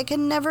crazy. I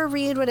can never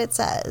read what it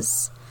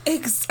says.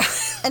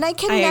 And I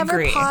can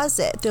never pause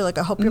it. They're like,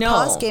 I hope your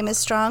pause game is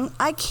strong.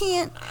 I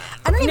can't.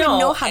 I don't even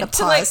know how to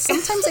pause.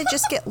 Sometimes I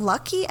just get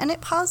lucky and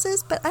it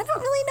pauses, but I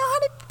don't really know how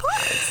to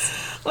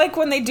pause. like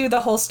when they do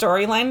the whole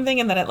storyline thing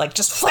and then it like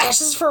just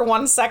flashes for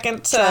 1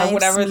 second to Drives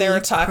whatever they were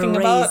talking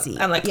about.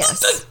 I'm like,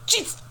 yes.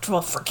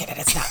 Well, forget it.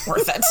 It's not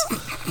worth it.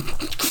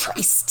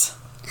 Christ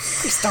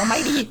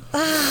almighty.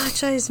 It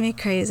drives me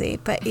crazy.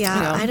 But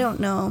yeah, I don't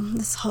know.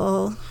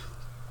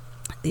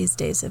 These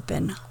days have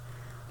been...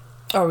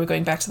 Oh, are we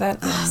going back to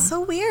that?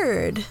 So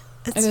weird.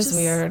 It is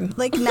weird.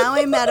 Like, now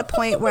I'm at a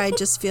point where I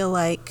just feel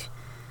like,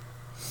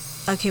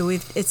 okay,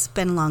 it's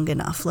been long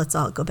enough. Let's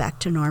all go back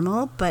to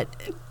normal. But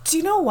do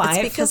you know why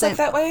it feels like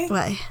that way?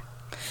 Why?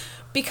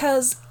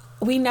 Because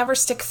we never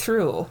stick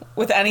through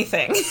with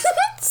anything.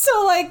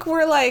 So, like,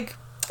 we're like,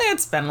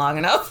 it's been long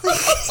enough.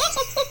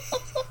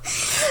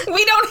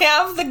 We don't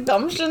have the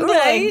gumption to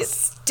like,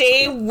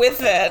 stay with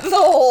it the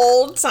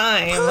whole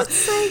time. Well,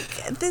 it's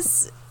like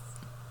this...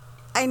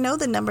 I know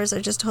the numbers are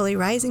just totally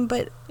rising,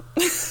 but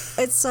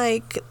it's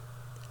like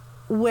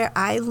where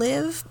I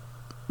live,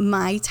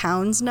 my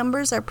town's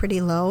numbers are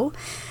pretty low.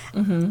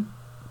 Mm-hmm.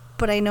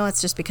 But I know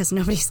it's just because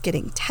nobody's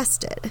getting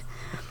tested.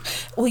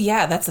 Well,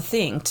 yeah, that's the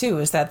thing, too,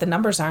 is that the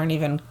numbers aren't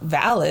even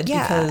valid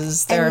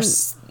because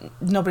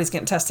nobody's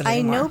getting tested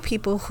anymore. I know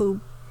people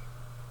who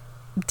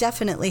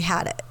definitely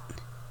had it,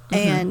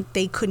 and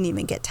they couldn't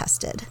even get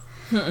tested.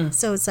 Mm-mm.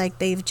 So it's like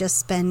they've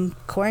just been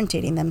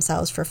quarantining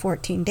themselves for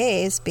 14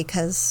 days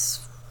because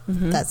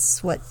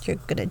that's what you're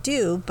going to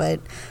do. But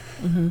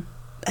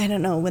I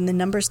don't know, when the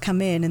numbers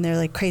come in and they're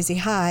like crazy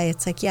high,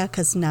 it's like, yeah,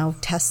 because now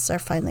tests are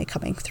finally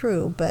coming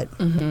through. But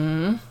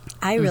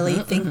I really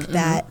think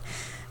that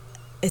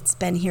it's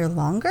been here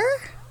longer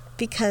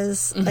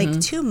because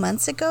like 2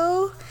 months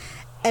ago,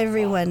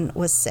 everyone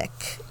was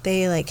sick.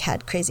 They like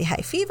had crazy high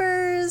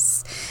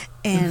fevers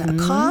and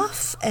a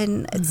cough.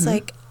 And it's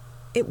like,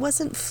 it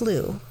wasn't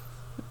flu.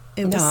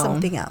 It was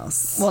something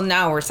else. Well,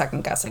 now we're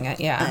second guessing it.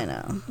 Yeah, I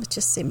know. It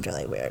just seemed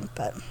really weird.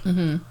 But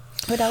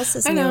what else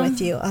is new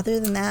with you other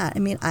than that? I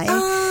mean, I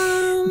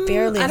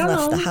barely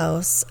left the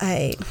house.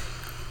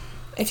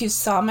 If you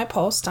saw my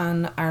post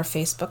on our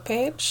Facebook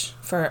page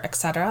for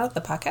Etc.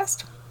 the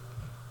podcast,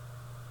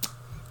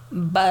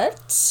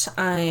 but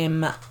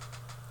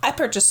I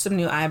purchased some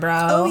new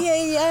eyebrow. Oh,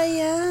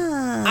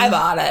 yeah. I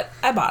bought it.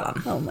 I bought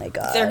them. Oh, my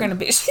God. They're going to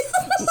be...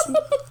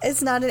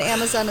 It's not an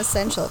Amazon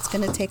essential. It's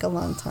going to take a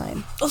long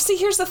time. Well, see,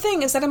 here's the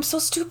thing, is that I'm so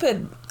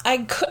stupid.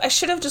 I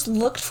should have just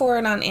looked for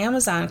it on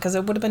Amazon because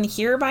it would have been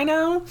here by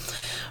now.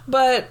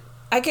 But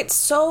I get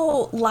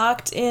so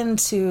locked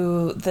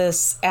into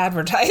this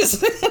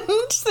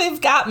advertisement.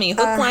 They've got me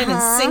hook, line,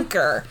 and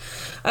sinker.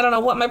 I don't know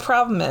what my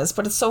problem is,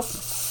 but it's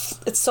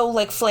so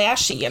like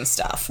flashy and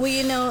stuff. Well,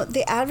 you know,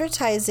 the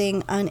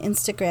advertising on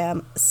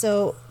Instagram,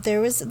 so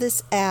there was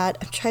this ad.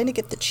 I'm trying to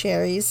get the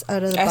cherries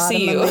out of the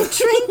bottom of my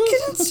drink.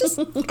 It's just,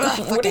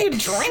 what are you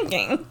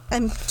drinking?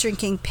 I'm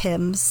drinking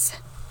Pimm's.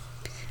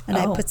 And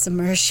I put some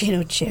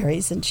maraschino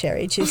cherries and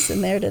cherry juice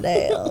in there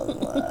today.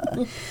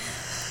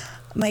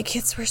 My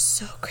kids were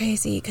so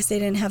crazy because they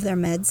didn't have their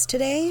meds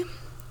today.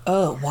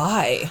 Oh,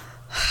 why?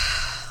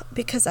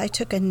 Because I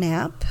took a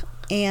nap,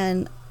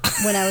 and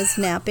when I was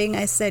napping,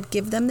 I said,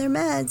 give them their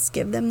meds,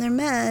 give them their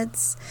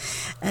meds.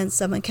 And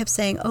someone kept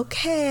saying,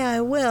 okay,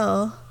 I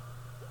will.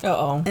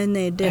 Uh-oh. And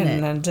they didn't.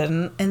 And then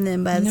didn't. And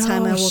then by the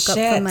time I woke up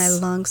from my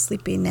long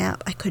sleepy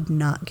nap, I could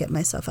not get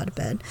myself out of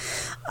bed.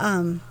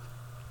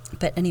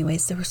 But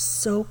anyways, they were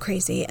so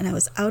crazy, and I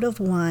was out of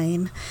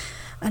wine.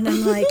 And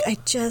I'm like,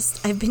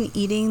 I've been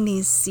eating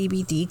these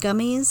CBD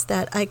gummies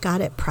that I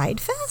got at Pride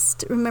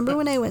Fest. Remember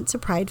when I went to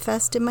Pride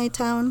Fest in my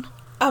town?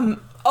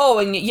 Oh,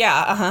 and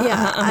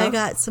I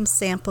got some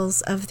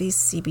samples of these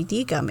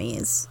CBD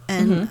gummies,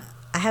 and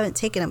I haven't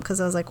taken them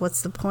because I was like,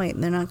 what's the point?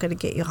 And they're not going to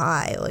get you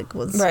high. Like,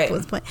 what's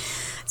the point?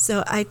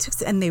 So I took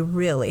some, and they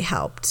really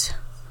helped.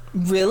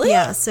 Really?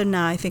 Yeah, so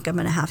now I think I'm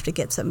going to have to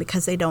get some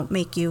because they don't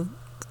make you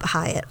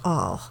high at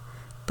all,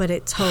 but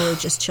it totally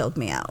just chilled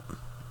me out.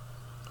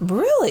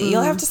 Really?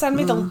 You'll have to send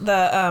me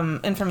the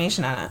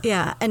information on it.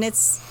 Yeah, and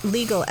it's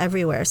legal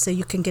everywhere, so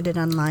you can get it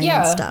online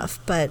and stuff.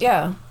 But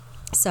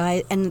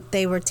so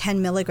they were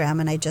 10 milligram,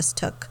 and I just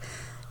took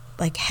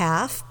like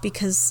half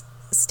because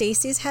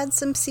Stacy's had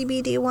some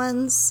CBD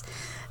ones,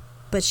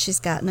 but she's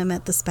gotten them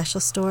at the special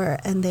store,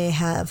 and they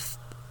have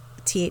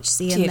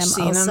THC in them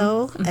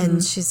also.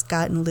 And she's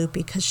gotten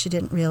loopy because she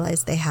didn't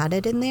realize they had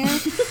it in there.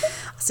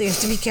 So you have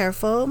to be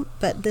careful.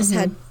 But this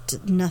had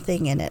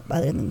nothing in it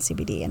other than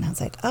CBD, and I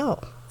was like, oh,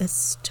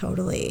 it's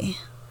totally...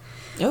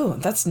 Oh,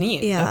 that's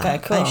neat. Yeah, okay,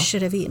 cool. I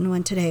should have eaten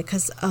one today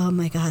because, oh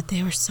my God,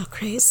 they were so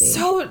crazy.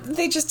 So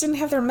they just didn't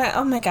have their med.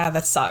 Oh my God,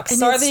 that sucks. And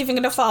so are they even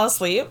going to fall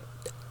asleep?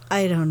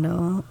 I don't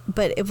know.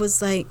 But it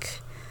was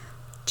like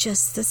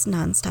just this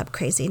nonstop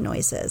crazy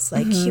noises.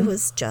 Like he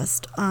was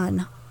just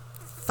on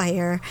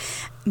fire,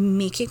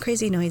 making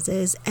crazy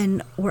noises.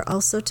 And we're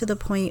also to the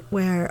point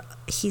where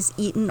he's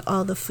eaten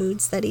all the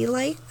foods that he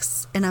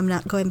likes. And I'm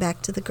not going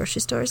back to the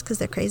grocery stores because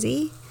they're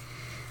crazy.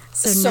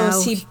 So now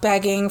is he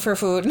begging for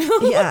food?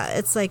 Yeah,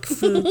 it's like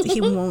food.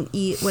 He won't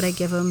eat what I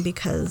give him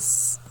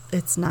because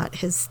it's not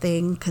his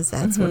thing, because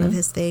that's one of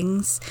his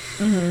things.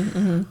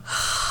 You're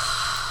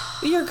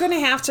going to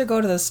have to go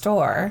to the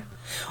store.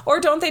 Or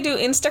don't they do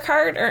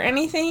Instacart or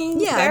anything?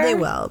 Yeah, there? they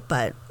will,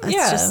 but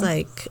it's just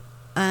like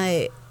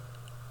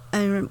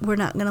we're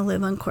not going to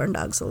live on corn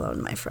dogs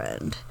alone, my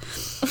friend.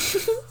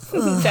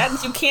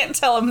 That you can't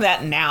tell him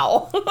that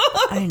now.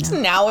 I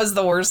know. Now is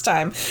the worst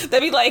time.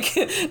 That'd be like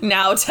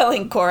now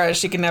telling Cora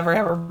she can never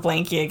have her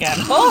blankie again.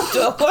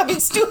 Oh,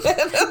 I'm stupid.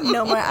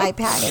 No more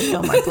iPad and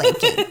no more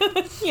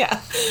blankie. Yeah.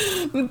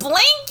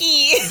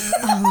 Blankie.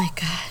 Oh my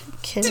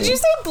God. Kidding. Did you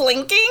say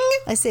blinking?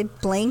 I said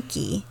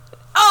blankie.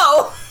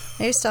 Oh.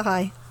 Are you still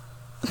high?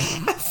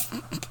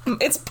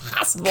 It's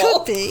possible.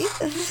 Could be.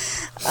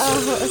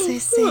 What was I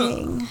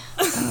saying?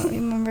 I don't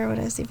remember what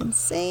I was even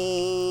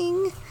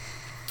saying.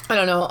 I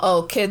don't know.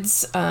 Oh,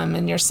 kids,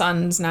 and your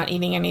son's not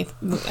eating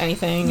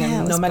anything,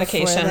 and no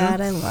medication. Before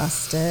that, I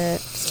lost it.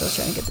 Still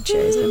trying to get the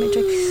cherries out of my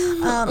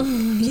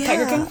drink.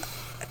 Tiger King.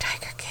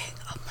 Tiger King.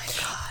 Oh my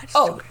God.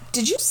 Oh,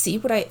 did you see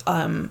what I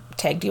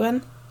tagged you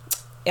in?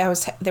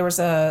 There was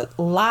a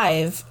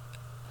live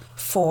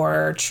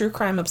for True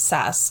Crime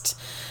Obsessed,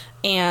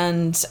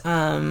 and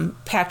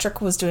Patrick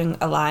was doing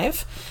a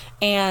live,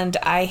 and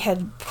I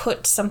had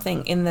put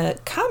something in the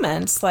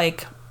comments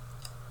like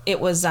it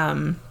was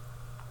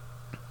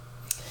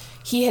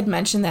he had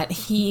mentioned that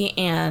he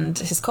and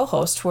his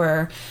co-host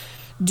were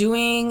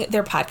doing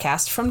their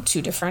podcast from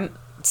 2 different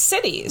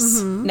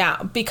cities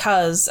now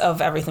because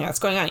of everything that's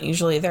going on.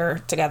 Usually they're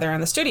together in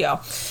the studio.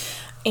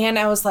 And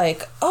I was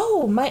like,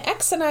 oh, my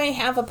ex and I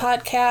have a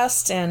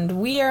podcast and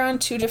we are on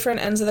 2 different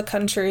ends of the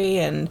country.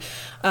 And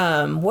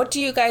what do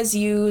you guys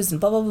use?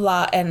 And blah, blah,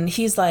 blah. And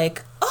he's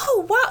like,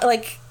 oh, wow.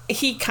 Like,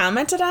 he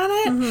commented on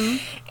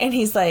it and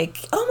he's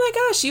like, oh my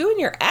gosh, you and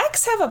your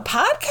ex have a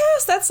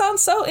podcast? That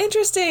sounds so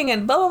interesting,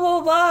 and blah,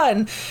 blah, blah,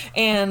 blah.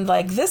 And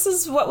like, this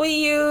is what we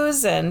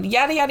use, and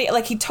yada, yada.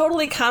 Like, he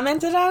totally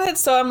commented on it.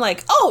 So I'm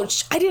like, oh,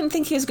 I didn't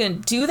think he was going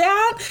to do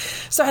that.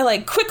 So I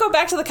like quick go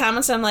back to the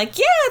comments and I'm like,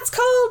 yeah, it's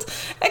called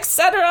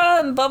etc.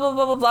 and blah, blah,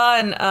 blah, blah,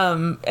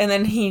 blah. And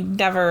then he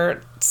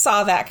never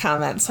saw that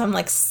comment. So I'm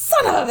like,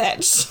 son of a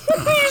bitch.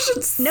 You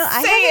should No,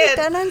 I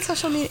haven't done on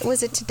social media.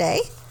 Was it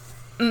today?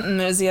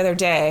 It was the other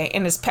day.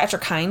 And is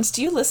Patrick Hines,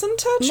 do you listen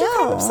to True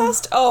Crime No.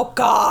 Obsessed? Oh,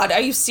 God.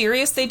 Are you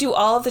serious? They do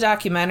all of the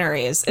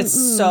documentaries. It's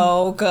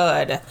so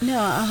good. No,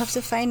 I'll have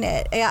to find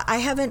it. Yeah, I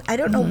haven't. I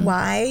don't know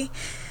why.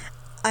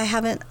 I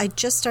haven't. I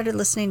just started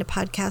listening to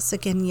podcasts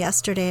again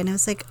yesterday, and I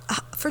was like,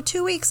 for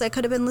 2 weeks, I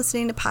could have been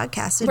listening to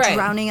podcasts and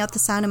drowning out the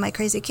sound of my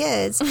crazy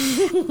kids.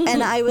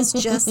 And I was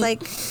just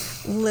like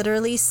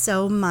literally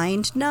so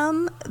mind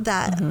numb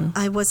that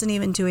I wasn't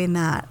even doing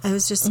that. I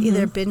was just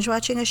either binge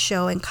watching a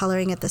show and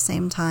coloring at the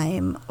same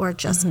time or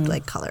just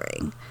like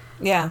coloring.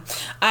 Yeah.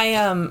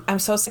 I'm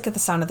so sick of the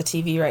sound of the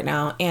TV right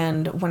now.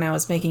 And when I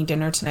was making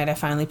dinner tonight, I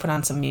finally put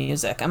on some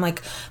music. I'm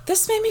like,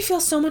 this made me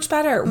feel so much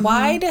better.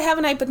 Why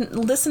haven't I been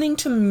listening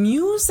to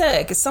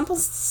music? It's simple,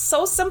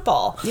 so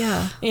simple.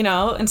 Yeah. You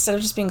know, instead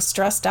of just being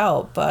stressed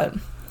out. But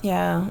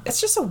yeah, it's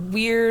just a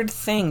weird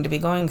thing to be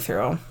going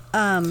through.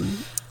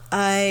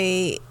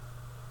 I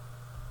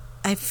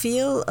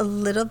feel a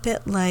little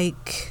bit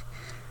like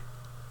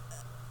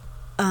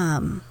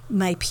my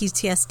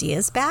PTSD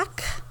is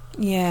back.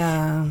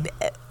 Yeah.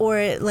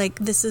 Or like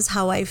this is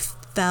how I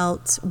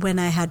felt when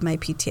I had my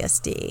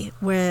PTSD,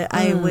 where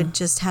I would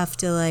just have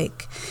to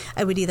like,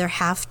 I would either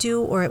have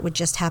to or it would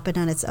just happen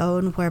on its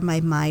own, where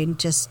my mind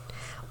just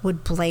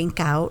would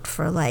blank out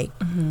for like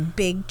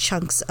big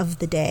chunks of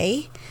the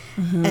day.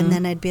 And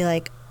then I'd be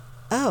like,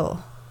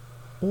 oh,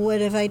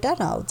 what have I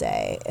done all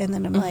day? And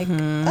then I'm like,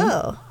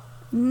 oh,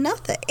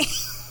 nothing.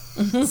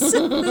 So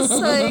it's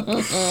like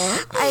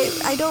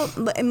I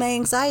don't, my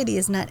anxiety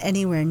is not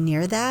anywhere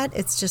near that.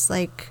 It's just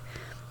like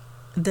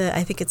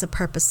I think it's a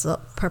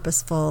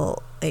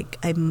purposeful like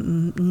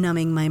I'm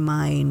numbing my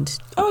mind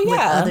with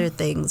other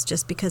things,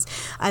 just because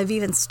I've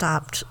even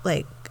stopped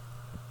like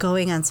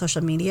going on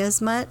social media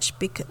as much,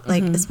 because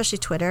like especially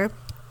Twitter,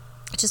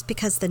 just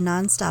because the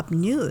nonstop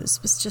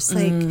news was just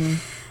like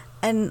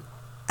and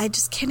I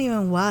just can't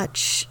even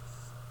watch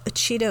a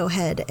Cheeto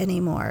head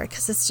anymore,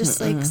 because it's just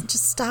like,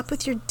 just stop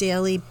with your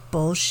daily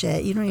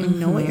bullshit. You don't even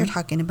know what you're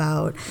talking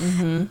about.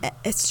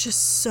 It's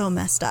just so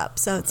messed up.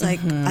 So it's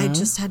like I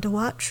just had to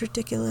watch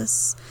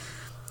ridiculous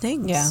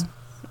things.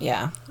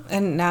 Yeah.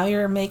 And now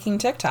you're making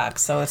TikTok,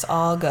 so it's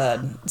all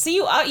good. See,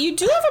 you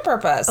do have a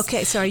purpose.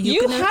 Okay, so are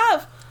you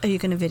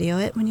gonna video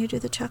it when you do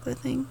the chocolate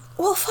thing?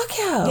 Well, fuck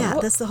yeah. Yeah,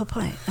 that's the whole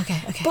point.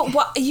 Okay. But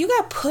what, you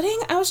got pudding?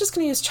 I was just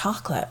gonna use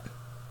chocolate.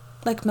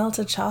 Like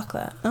melted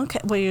chocolate.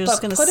 Okay. Well, you're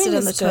just going to sit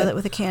in the toilet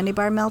with a candy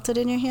bar melted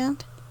in your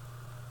hand?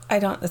 I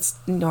don't. It's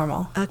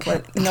normal.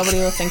 Okay. Nobody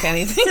will think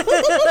anything.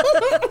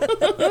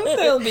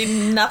 There'll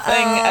be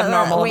nothing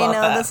abnormal about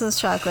that. We know this is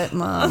chocolate,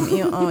 Mom.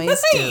 You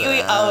always do. We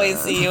always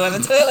see you in the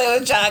toilet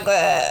with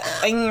chocolate.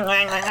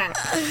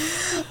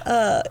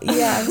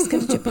 Yeah, I was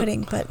going to do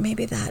pudding, but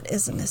maybe that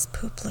isn't as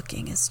poop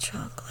looking as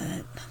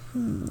chocolate.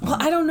 Well,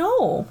 I don't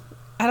know.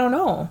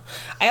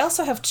 I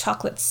also have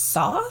chocolate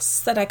sauce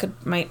that I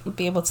might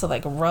be able to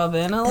like rub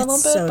in a little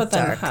bit. So but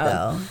dark,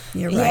 though.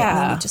 You're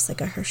right. Maybe just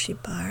like a Hershey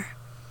bar.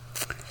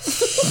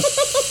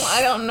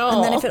 I don't know.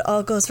 And then if it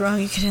all goes wrong,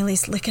 you can at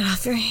least lick it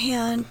off your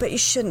hand, but you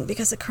shouldn't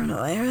because of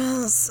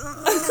coronavirus.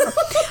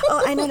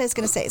 Oh, I know what I was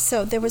going to say.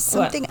 So there was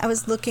something I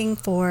was looking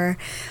for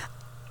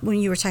when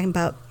you were talking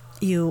about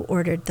you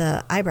ordered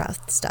the eyebrow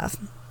stuff.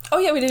 Oh,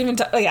 yeah, we didn't even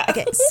talk. Oh, yeah.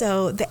 Okay,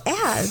 so the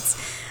ads,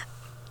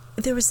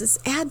 there was this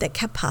ad that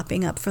kept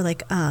popping up for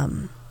like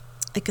a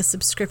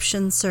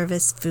subscription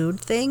service food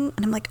thing.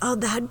 And I'm like, oh,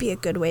 that'd be a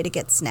good way to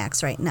get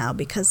snacks right now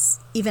because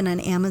even on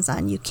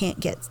Amazon, you can't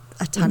get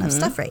a ton of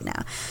stuff right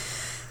now.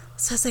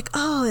 So I was like,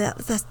 oh,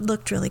 that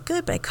looked really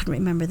good, but I couldn't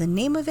remember the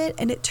name of it.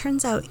 And it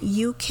turns out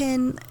you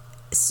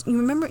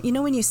remember,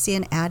 when you see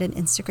an ad in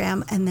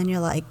Instagram and then you're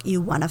like, you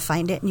want to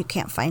find it and you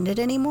can't find it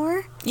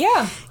anymore?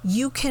 Yeah.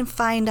 You can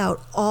find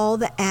out all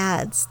the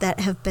ads that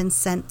have been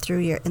sent through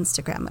your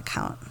Instagram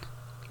account.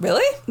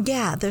 Really?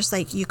 Yeah, there's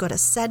like, you go to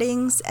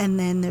settings and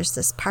then there's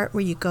this part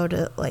where you go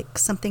to like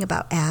something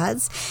about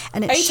ads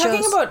and it shows... Are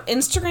you talking about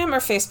Instagram or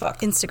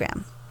Facebook?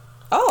 Instagram.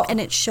 Oh. And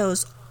it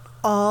shows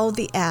all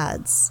the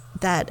ads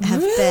that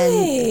have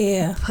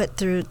been put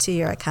through to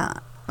your account.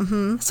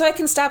 Mm-hmm. So I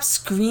can stop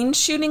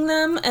screenshooting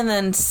them and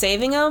then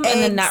saving them and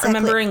then not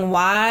remembering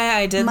why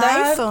I did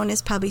that? My phone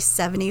is probably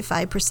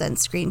 75%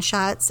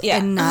 screenshots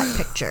and not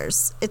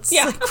pictures. It's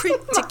like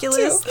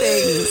ridiculous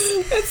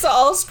things. It's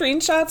all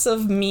screenshots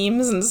of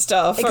memes and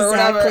stuff or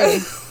whatever.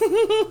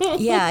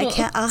 Yeah, I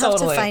can't. I'll have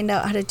to find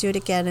out how to do it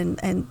again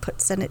and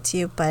send it to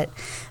you. But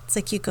it's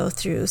like you go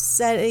through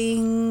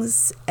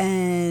settings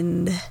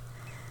and...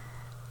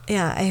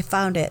 Yeah, I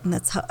found it, and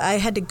that's how I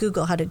had to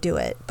Google how to do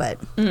it. But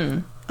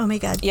oh my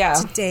God,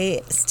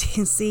 today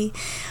Stacy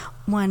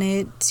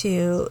wanted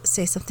to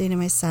say something to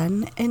my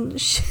son,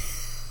 and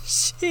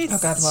she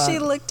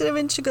looked at him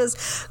and she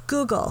goes,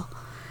 "Google."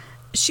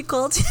 She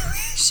called him.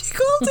 She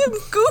called him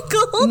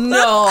Google.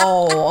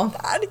 No,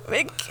 not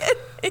even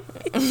kidding.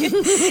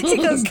 He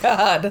goes,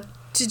 God.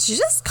 Did you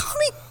just call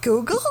me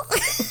Google?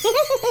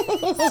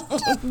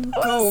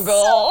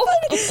 Google.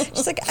 So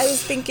she's like, I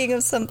was thinking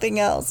of something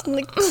else. I'm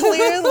like,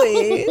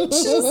 clearly.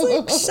 She just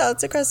like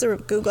shouts across the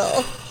room,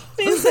 Google.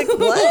 He's like,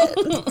 what?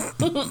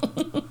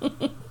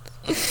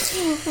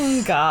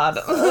 God.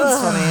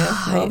 That's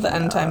funny. Well, the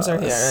end times are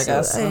here, I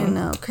guess. I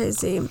know,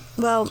 crazy.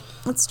 Well,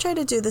 let's try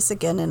to do this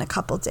again in a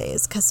couple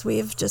days because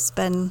we've just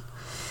been...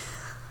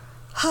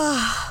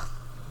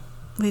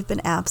 We've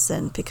been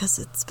absent because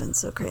it's been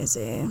so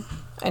crazy.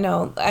 I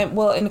know.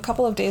 Well, in a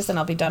couple of days, then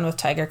I'll be done with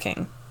Tiger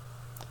King.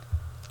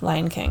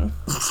 Lion King.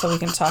 So we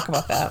can talk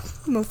about that.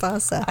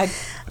 Mufasa.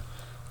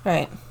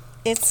 Right.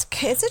 It's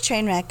a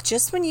train wreck.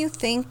 Just when you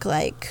think,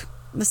 like,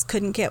 this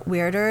couldn't get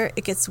weirder,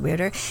 it gets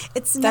weirder.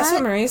 That's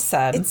what Marie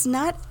said. It's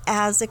not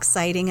as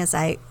exciting as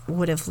I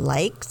would have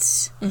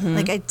liked. Mm-hmm.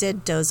 Like, I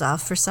did doze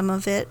off for some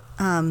of it.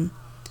 But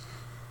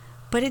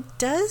it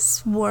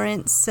does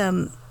warrant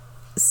some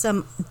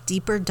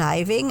deeper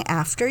diving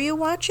after you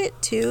watch it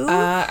too.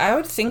 I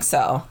would think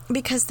so,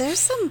 because there's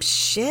some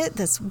shit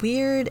that's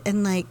weird,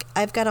 and like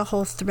I've got a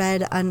whole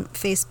thread on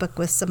Facebook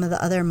with some of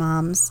the other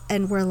moms,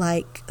 and we're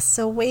like,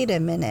 so wait a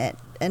minute,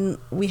 and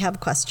we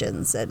have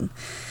questions, and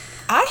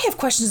I have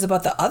questions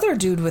about the other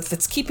dude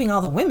that's keeping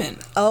all the women.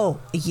 Oh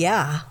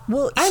yeah,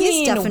 well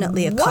he's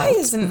definitely a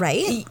cult,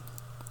 right?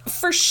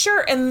 For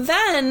sure. And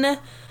then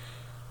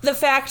the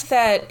fact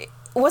that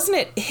wasn't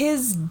it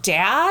his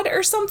dad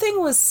or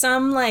something was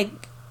some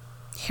like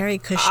Harry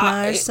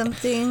Kushner or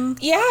something?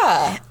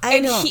 Yeah. I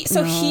don't know.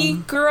 So he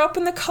grew up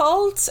in the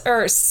cult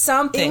or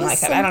something like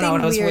that. I don't know.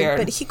 It was weird.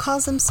 But he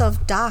calls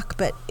himself Doc,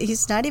 but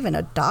he's not even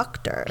a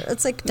doctor.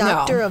 It's like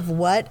doctor of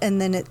what?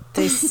 And then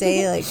they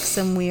say like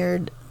some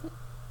weird,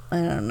 I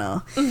don't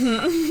know.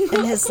 Mm-hmm.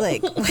 And his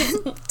like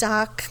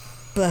Doc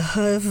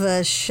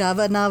Bahava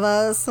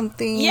Shavanava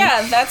something.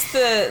 Yeah, that's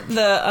the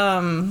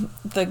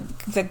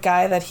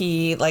guy that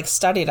he like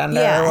studied under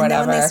or whatever. And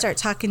then when they start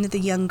talking to the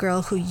young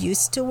girl who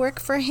used to work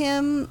for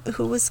him,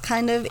 who was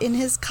kind of in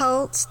his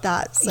cult,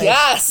 that's like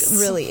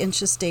really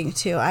interesting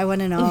too. I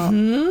want to know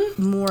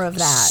more of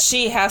that.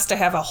 She has to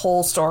have a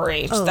whole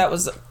story. That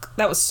was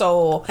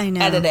so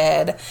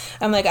edited.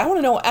 I'm like, I want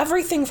to know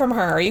everything from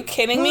her. Are you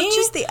kidding me?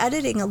 Just the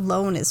editing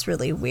alone is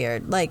really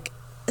weird. Like,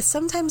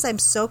 sometimes I'm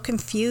so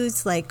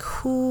confused, like,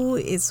 who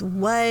is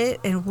what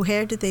and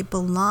where do they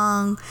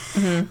belong?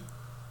 Mm-hmm.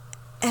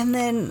 And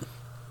then...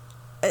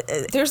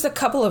 there's a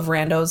couple of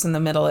randos in the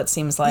middle, it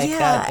seems like.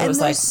 That it was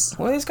like,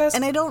 who are these guys?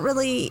 And I don't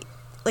really...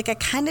 Like, I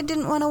kind of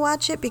didn't want to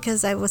watch it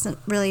because I wasn't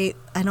really...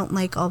 I don't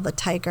like all the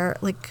tiger...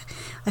 Like,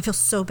 I feel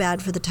so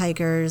bad for the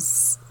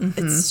tigers. Mm-hmm.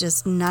 It's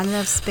just not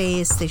enough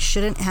space. They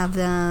shouldn't have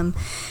them.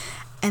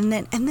 And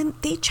then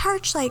they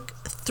charge like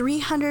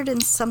 $300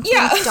 and something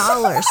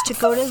dollars to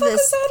go to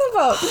this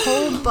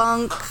whole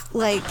bunk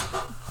like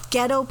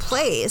ghetto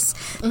place.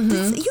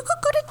 Mm-hmm. You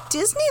could go to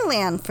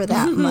Disneyland for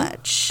that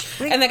much.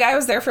 Like, and the guy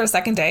was there for a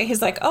second day. He's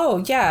like,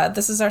 "Oh yeah,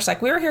 this is our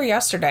we were here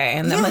yesterday."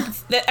 And then like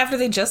after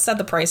they just said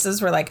the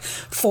prices were like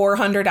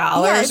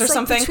 $400 or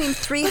something, between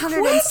 $300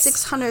 and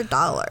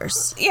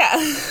 $600. Yeah,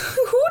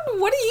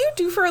 what do you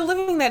do for a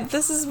living that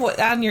this is what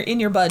in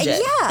your budget?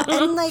 Yeah,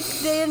 and like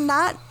they're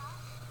not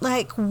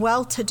like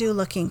well-to-do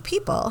looking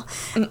people.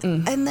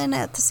 And then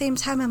at the same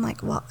time, I'm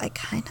like, well, I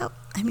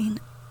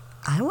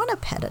want to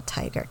pet a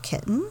tiger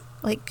kitten.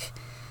 Like,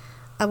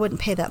 I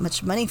wouldn't pay that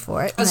much money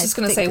for it. I was just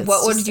going to say,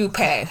 what would you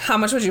pay? How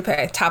much would you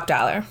pay? Top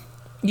dollar.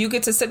 You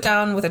get to sit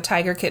down with a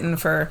tiger kitten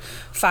for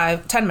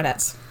 10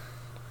 minutes.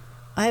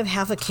 I have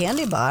half a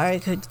candy bar. I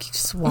could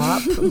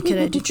swap. Could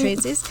I do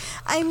tradesies?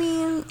 I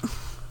mean,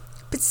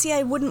 but see,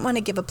 I wouldn't want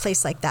to give a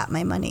place like that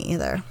my money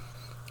either.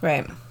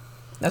 Right.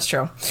 That's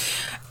true.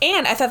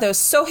 And I thought that was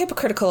so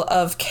hypocritical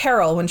of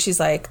Carol when she's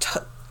like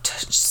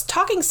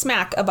talking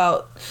smack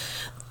about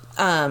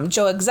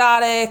Joe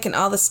Exotic and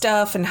all the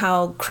stuff and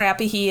how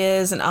crappy he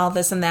is and all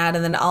this and that,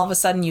 and then all of a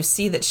sudden you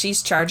see that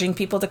she's charging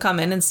people to come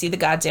in and see the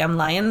goddamn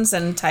lions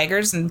and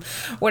tigers and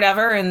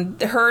whatever,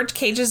 and her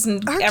cages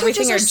and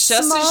everything are just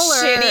as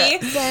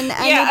shitty than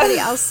anybody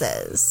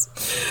else's.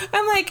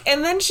 I'm like,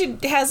 and then she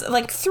has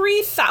like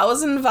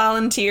 3,000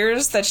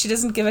 volunteers that she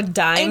doesn't give a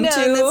dime to.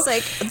 And it's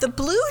like the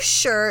blue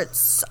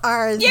shirts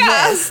are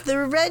this,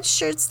 the red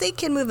shirts they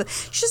can move.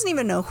 She doesn't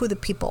even know who the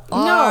people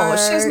are. No,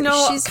 she has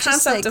no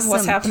concept of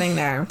what's happening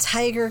there.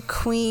 Tiger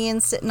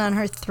queen sitting on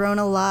her throne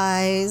of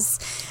lies.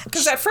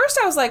 Because at first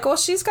I was like, well,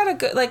 she's got a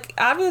good, like,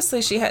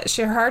 obviously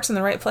her heart's in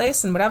the right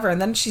place and whatever. And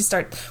then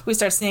we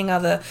start seeing all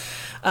the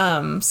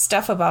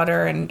stuff about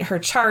her and her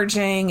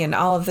charging and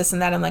all of this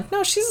and that. I'm like,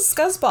 no, she's a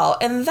scuzzball.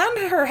 And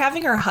then her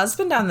having her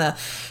husband on the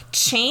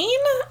chain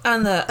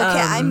on the. Okay,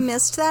 I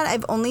missed that.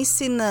 I've only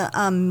seen the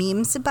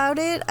memes about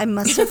it. I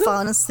must have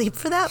fallen asleep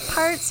for that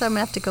part, so I'm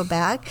gonna have to go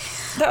back.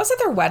 That was at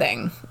their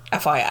wedding,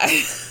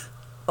 FYI.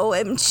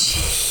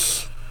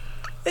 OMG.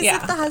 Is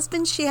it the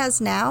husband she has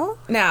now?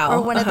 Now.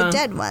 Or one of the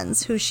dead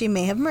ones who she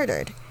may have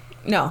murdered?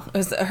 No, it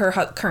was her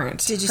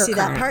current. Did you see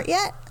that part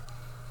yet?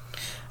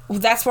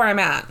 That's where I'm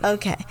at.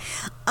 Okay.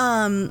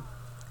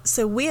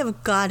 So we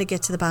have got to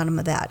get to the bottom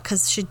of that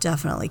because she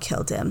definitely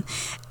killed him.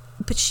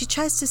 But she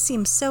tries to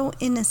seem so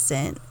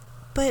innocent.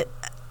 But,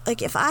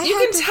 like, if I You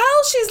can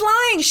tell she's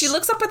lying. She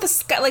looks up at the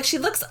sky. Like, she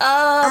looks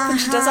up and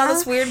she does all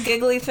this weird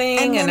giggly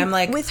thing. And I'm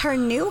like... with her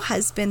new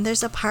husband,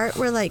 there's a part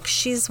where, like,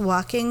 she's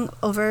walking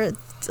over...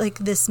 like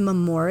this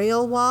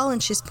memorial wall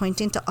and she's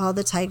pointing to all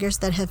the tigers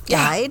that have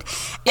died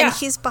and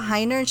he's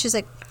behind her and she's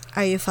like,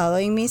 are you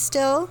following me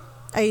still?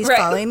 Are you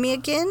following me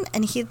again?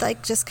 And he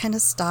like just kind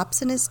of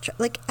stops in his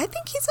like, I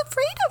think he's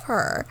afraid of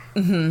her.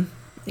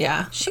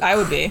 Yeah, I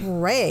would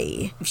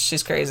be.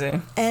 She's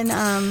crazy.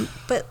 And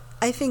but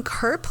I think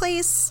her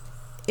place,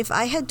 if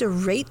I had to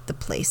rate the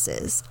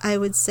places, I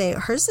would say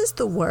hers is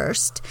the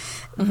worst,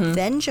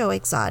 then Joe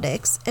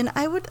Exotic's, and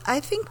I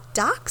think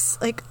Doc's,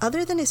 like,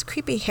 other than his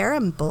creepy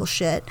harem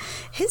bullshit,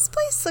 his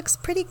place looks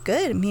pretty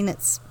good. I mean,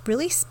 it's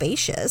really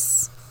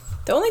spacious.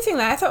 The only thing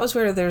that I thought was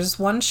weird, there's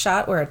one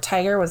shot where a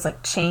tiger was,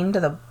 like, chained to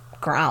the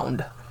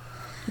ground.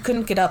 You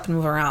couldn't get up and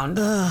move around.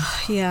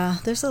 Yeah,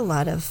 there's a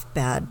lot of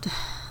bad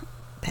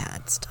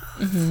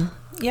stuff.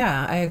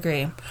 Yeah, I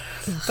agree.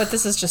 But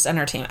this is just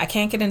entertainment. I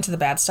can't get into the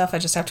bad stuff. I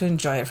just have to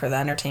enjoy it for the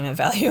entertainment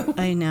value.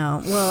 I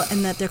know. Well,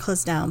 and that they're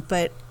closed down,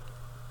 but...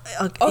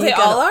 Okay, they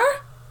all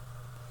are?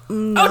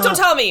 No. Oh, don't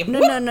tell me.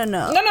 No.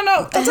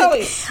 Don't tell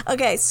me.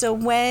 Okay, so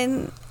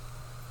when...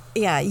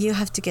 Yeah, you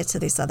have to get to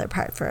this other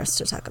part for us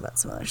to talk about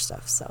some other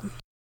stuff. So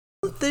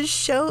the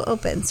show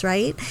opens,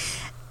 right?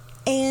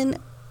 And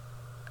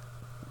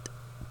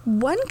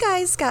one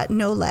guy's got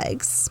no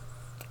legs.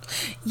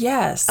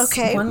 Yes.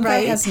 Okay, one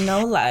guy has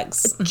no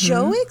legs.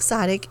 Joe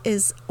Exotic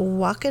is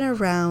walking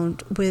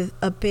around with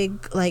a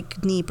big,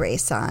 like, knee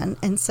brace on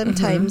and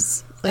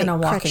sometimes, like, and a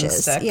walking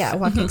crutches. stick. Yeah,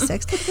 walking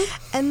sticks.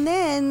 And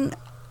then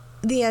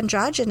the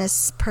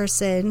androgynous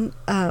person,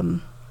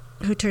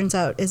 who turns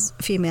out is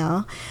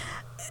female,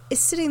 is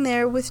sitting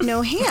there with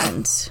no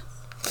hand.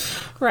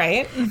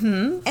 Right.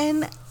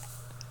 And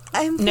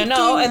I'm thinking...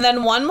 No, and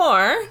then one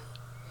more.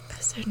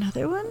 Is there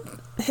another one?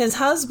 His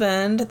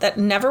husband that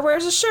never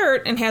wears a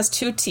shirt and has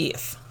 2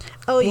 teeth.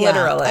 Oh, yeah.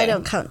 Literally. I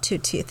don't count 2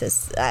 teeth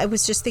as... I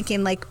was just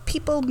thinking, like,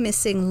 people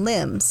missing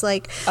limbs.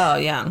 Like... Oh,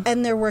 yeah.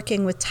 And they're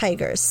working with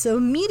tigers. So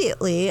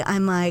immediately,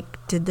 I'm like,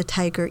 did the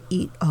tiger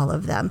eat all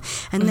of them?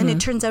 And then it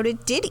turns out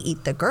it did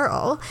eat the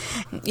girl.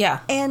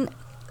 Yeah. And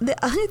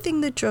the other thing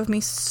that drove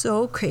me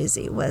so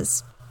crazy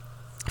was...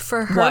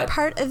 for her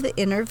part of the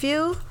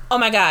interview... Oh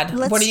my God.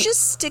 Let's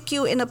just stick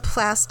you in a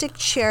plastic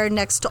chair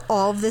next to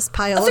all of this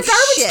pile of shit.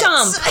 It's a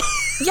garbage dump.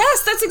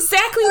 Yes, that's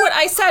exactly what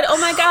I said. Oh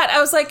my God. I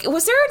was like,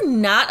 was there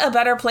not a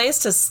better place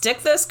to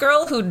stick this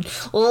girl who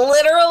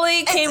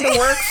literally came to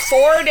work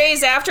 4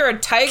 days after a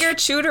tiger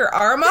chewed her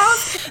arm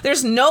off?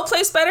 There's no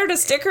place better to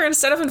stick her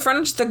instead of in front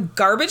of the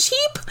garbage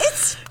heap?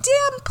 It's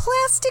damn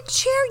plastic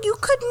chair. You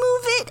could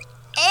move it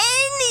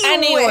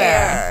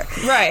anywhere.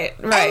 Right.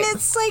 And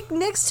it's like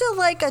next to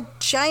like a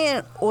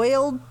giant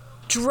oil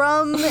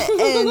drum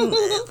and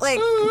like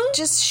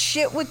just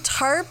shit with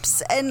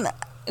tarps, and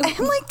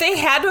I'm like, they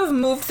had to have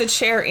moved the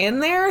chair in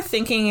there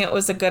thinking it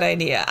was a good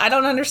idea. I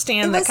don't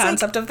understand the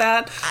concept of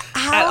that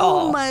at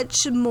all. How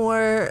much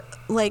more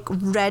like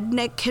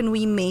redneck can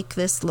we make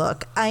this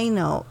look? I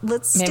know.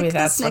 Let's stick Maybe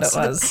that's this next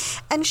what it to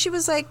was. and she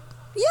was like,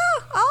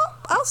 yeah,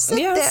 I'll sit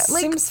there.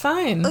 Like, seems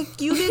fine.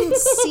 Like, you didn't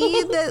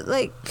see that,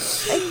 like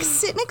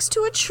sit next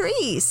to a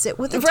tree, sit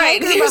with a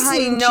right. tiger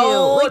behind you.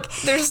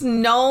 Like, there's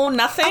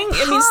nothing.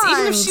 I mean,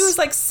 even if she was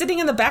like sitting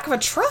in the back of a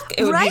truck,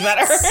 it would be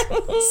better. Sit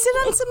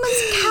on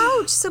someone's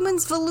couch,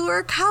 someone's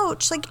velour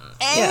couch, like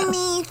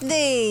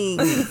anything.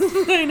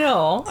 I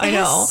know. It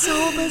was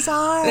so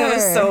bizarre. It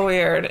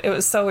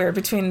was so weird.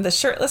 Between the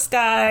shirtless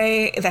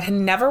guy that had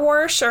never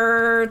wore a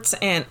shirt,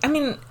 and I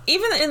mean,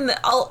 even in the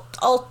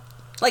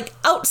like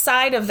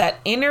outside of that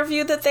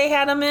interview that they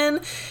had him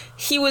in,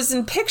 he was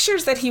in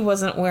pictures that he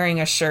wasn't wearing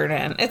a shirt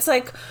in. It's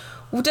like,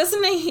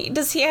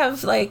 does he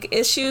have like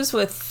issues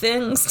with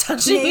things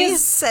touching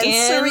his skin?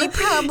 Sensory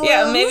problems.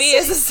 Yeah, maybe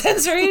it's a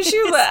sensory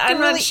issue, but I'm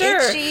really not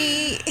sure.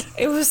 Itchy.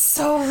 It was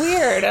so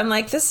weird. I'm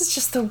like, this is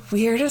just the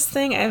weirdest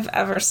thing I've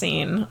ever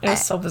seen. It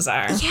was so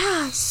bizarre.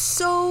 Yeah,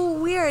 so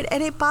weird.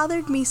 And it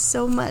bothered me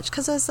so much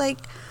because I was like,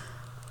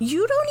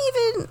 you don't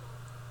even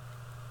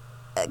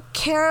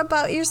care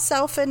about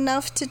yourself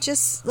enough to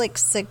just like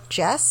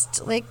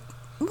suggest, like,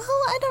 well,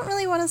 I don't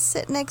really want to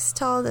sit next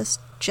to all this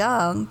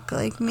junk.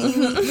 Like,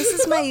 maybe this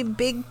is my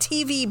big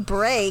TV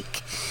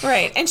break.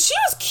 Right. And she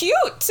was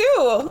cute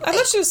too. I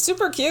thought she was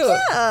super cute.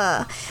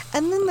 Yeah.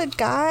 And then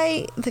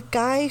the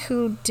guy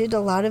who did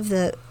a lot of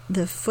the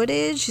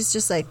footage, he's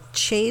just like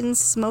chain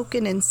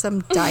smoking in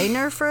some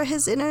diner for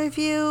his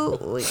interview.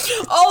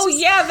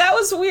 Yeah, that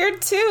was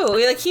weird too.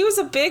 Like, he was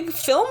a big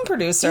film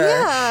producer.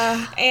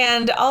 Yeah.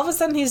 And all of a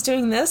sudden he's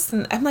doing this,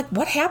 and I'm like,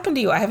 what happened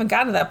to you? I haven't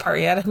gotten to that part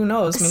yet. Who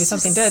knows? Maybe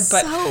something did.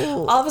 But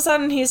all of a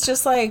sudden he's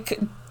just like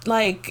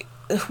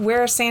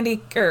wear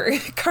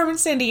Carmen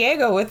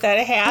Sandiego with that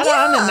hat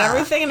on and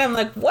everything, and I'm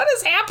like, what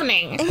is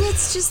happening? And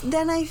it's just,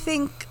 then I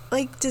think,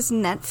 like, does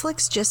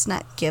Netflix just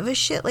not give a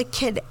shit? Like,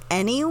 can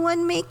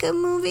anyone make a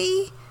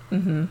movie?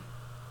 Mm-hmm.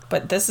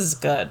 But this is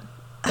good.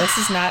 This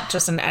is not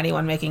just an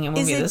anyone making a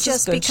movie. Is it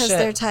just because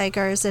they're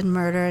tigers and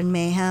murder and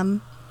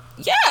mayhem?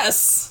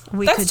 Yes,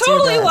 that's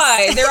totally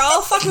why. They're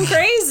all fucking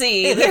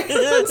crazy.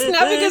 It's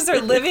not because they're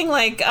living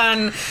like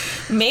on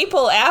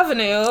Maple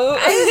Avenue.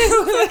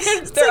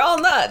 They're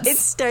all nuts. It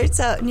starts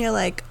out and you're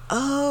like,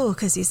 oh,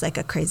 because he's like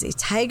a crazy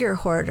tiger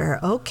hoarder.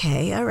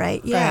 Okay, all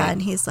right, yeah. Right.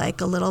 And he's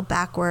like a little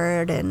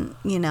backward and,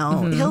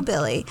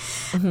 hillbilly.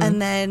 Mm-hmm.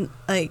 And then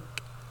like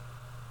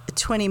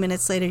 20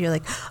 minutes later, you're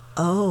like,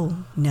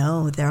 oh,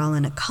 no, they're all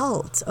in a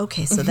cult.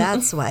 Okay, so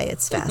that's why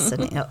it's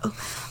fascinating.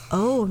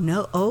 Oh,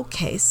 no,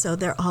 okay, so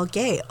they're all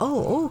gay.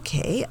 Oh,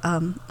 okay,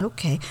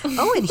 okay.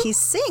 Oh, and he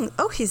sings.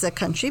 Oh, he's a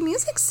country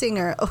music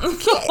singer.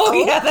 Okay.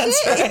 Yeah,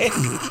 that's right.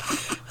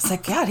 I was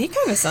like, God, he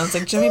kind of sounds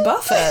like Jimmy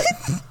Buffett.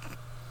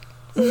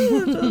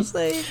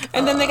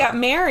 And then they got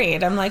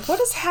married. I'm like, what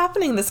is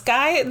happening? This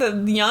guy,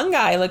 the young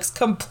guy, looks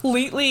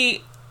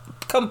completely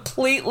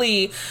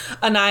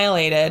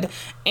annihilated,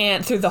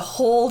 and through the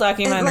whole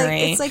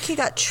documentary, it's like he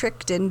got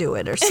tricked into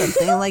it or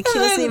something. Like, he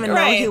doesn't even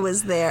know he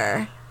was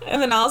there. And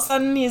then all of a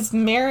sudden he's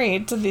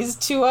married to these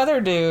two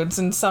other dudes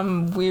in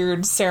some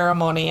weird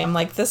ceremony. I'm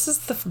like, this is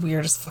the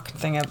weirdest fucking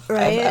thing I've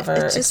ever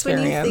just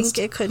experienced. When you think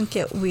it couldn't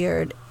get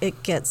weird,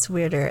 it gets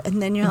weirder.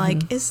 And then you're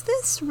like, is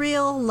this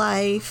real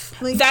life?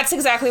 Like, that's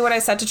exactly what I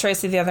said to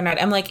Tracy the other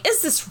night. I'm like,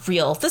 is this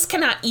real? This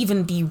cannot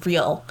even be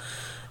real.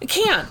 It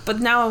can't. But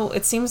now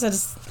it seems that it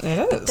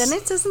is. But then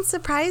it doesn't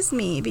surprise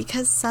me,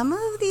 because some of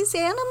these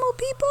animal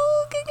people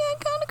can get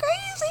kind of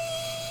crazy.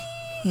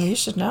 You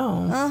should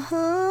know.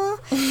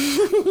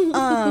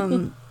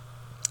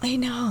 I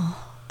know.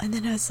 And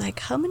then I was like,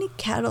 how many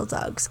cattle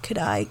dogs could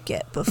I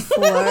get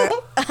before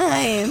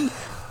I'm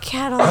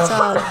cattle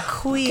dog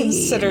queen?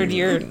 Considered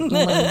your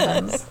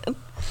lemons.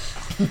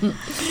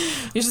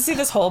 You should see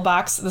this whole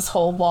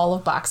wall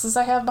of boxes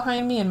I have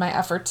behind me in my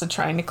effort to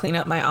trying to clean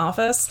up my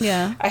office.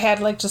 Yeah. I had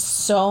like just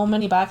so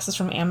many boxes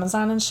from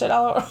Amazon and shit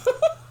all over.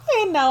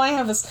 And now I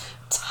have this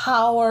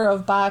tower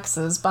of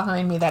boxes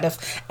behind me that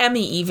if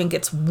Emmy even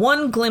gets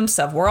one glimpse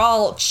of, we're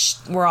all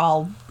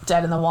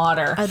dead in the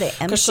water. Are they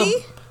empty?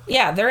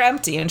 Yeah, they're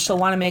empty, and she'll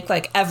want to make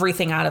like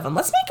everything out of them.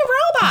 Let's make a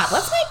robot.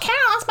 Let's make a cat.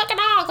 Let's make a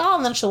dog. Oh,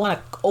 and then she'll want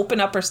to open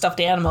up her stuffed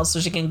animals so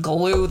she can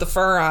glue the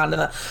fur onto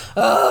the.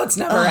 Oh, it's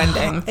never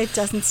ending. It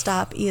doesn't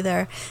stop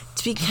either.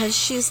 It's because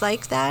she's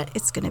like that.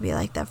 It's going to be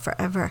like that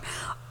forever.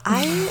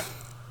 I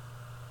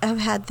have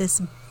had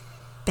this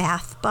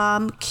bath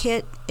bomb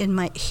kit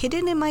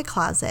hidden in my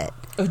closet.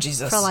 Oh,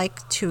 Jesus. For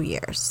like 2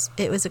 years.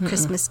 It was a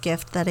Christmas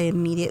gift that I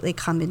immediately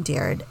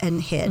commandeered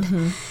and hid.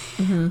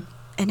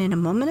 And in a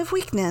moment of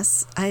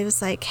weakness, I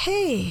was like,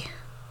 hey,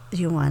 do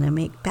you want to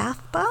make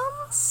bath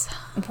bombs?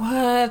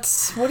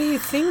 What? What are you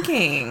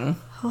thinking?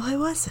 Well, I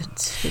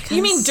wasn't.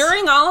 You mean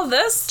during all of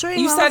this?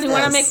 You said you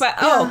want to make bath.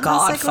 Yeah, oh,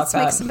 God. I was like, let's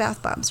make some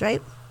bath bombs,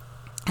 right?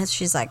 And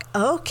she's like,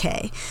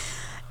 okay.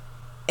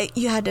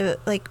 You had to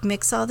like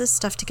mix all this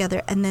stuff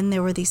together, and then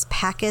there were these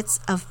packets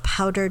of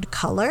powdered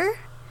color,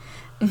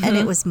 and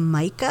it was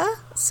mica.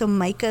 So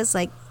mica's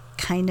like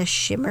kind of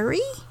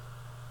shimmery.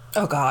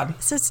 Oh, God.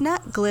 So it's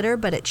not glitter,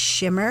 but it's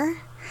shimmer.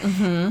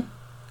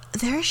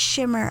 Their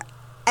shimmer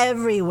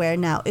everywhere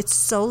now. It's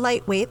so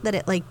lightweight that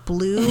it like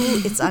blew.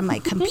 It's on my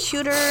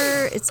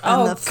computer. It's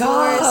on the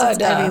floors.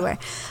 It's everywhere.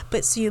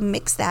 But so you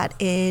mix that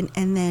in,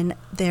 and then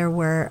there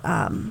were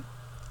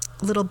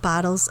little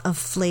bottles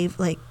of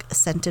like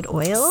scented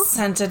oil.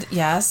 Scented,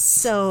 yes.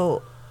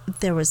 So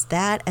there was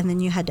that, and then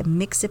you had to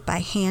mix it by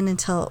hand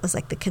until it was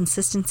like the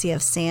consistency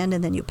of sand,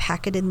 and then you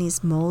pack it in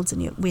these molds,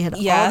 and we had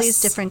all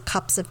these different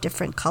cups of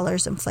different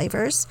colors and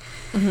flavors.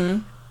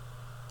 Mm-hmm.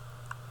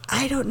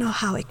 I don't know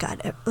how it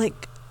got it.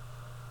 Like,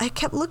 I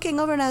kept looking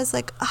over and I was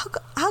like,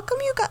 how come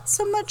you got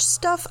so much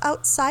stuff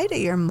outside of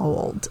your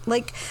mold?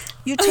 Like,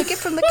 you take it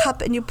from the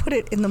cup and you put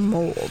it in the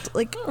mold.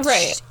 Like,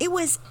 right. It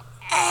was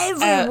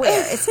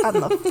everywhere. It's on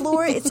the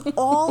floor. It's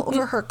all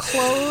over her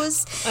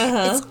clothes.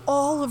 It's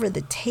all over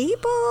the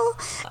table.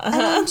 And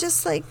I'm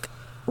just like,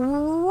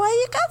 why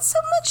you got so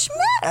much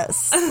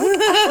mess?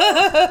 Like,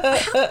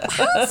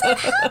 how's that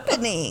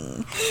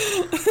happening?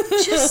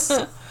 Just...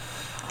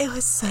 It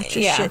was such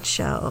a shit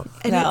show.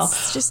 And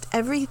it's just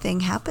everything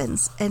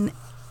happens and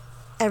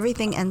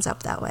everything ends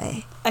up that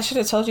way. I should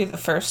have told you the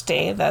first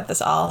day that this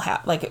all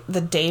happened, like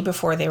the day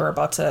before they were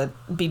about to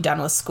be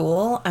done with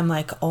school. I'm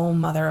like, oh,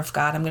 mother of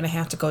God, I'm going to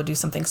have to go do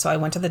something. So I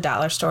went to the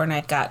dollar store and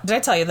did I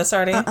tell you this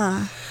already?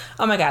 Oh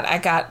my God. I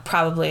got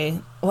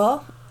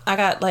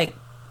like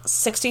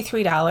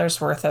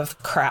 $63 worth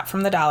of crap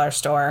from the dollar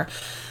store.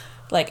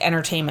 Like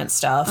entertainment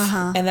stuff.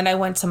 And then I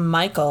went to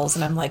Michael's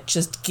and I'm like,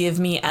 just give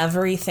me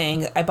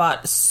everything. I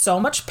bought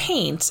so much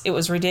paint. It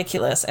was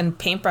ridiculous. And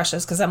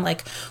paintbrushes, because I'm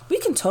like, we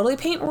can totally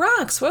paint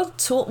rocks. We'll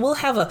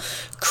have a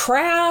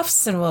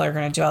crafts and we're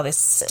going to do all this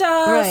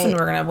stuff and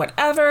we're going to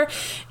whatever.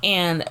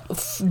 And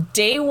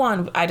day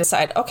one, I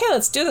decided, okay,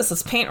 let's do this.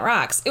 Let's paint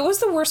rocks. It was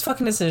the worst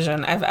fucking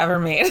decision I've ever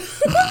made.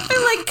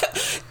 I'm like,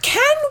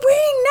 can we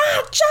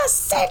not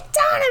just sit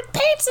down and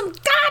paint some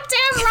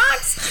goddamn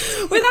rocks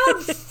without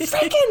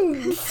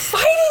freaking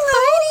fighting the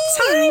whole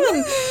time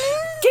and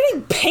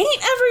getting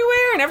paint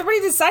everywhere and everybody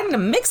deciding to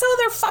mix all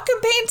their fucking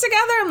paint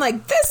together? I'm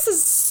like, this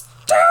is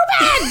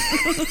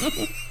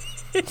stupid.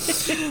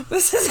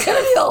 This is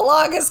gonna be the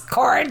longest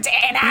quarantine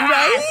ever.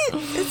 Right?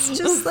 It's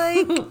just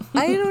like,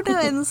 I don't know.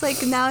 And it's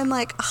like, now I'm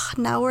like, oh,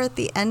 now we're at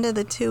the end of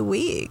the 2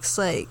 weeks.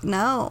 Like,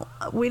 no,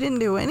 we didn't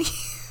do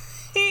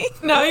anything.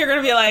 No, you're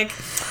gonna be like,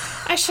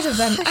 I should have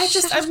been.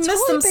 I've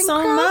missed them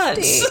so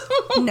much.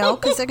 No,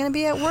 because they're going to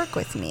be at work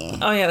with me.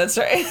 Oh, yeah, that's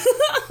right.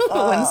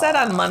 When's that,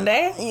 on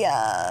Monday?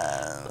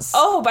 Yes.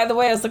 Oh, by the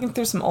way, I was looking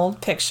through some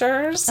old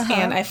pictures,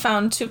 and I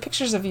found 2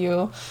 pictures of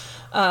you.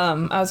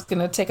 I was going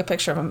to take a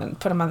picture of them and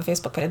put them on the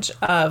Facebook page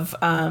of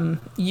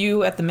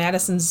you at the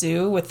Madison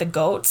Zoo with the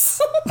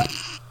goats.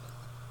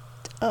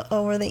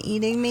 Uh-oh, were they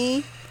eating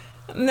me?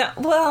 No,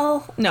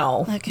 well,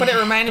 no, okay. But it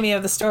reminded me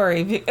of the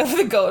story of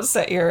the goats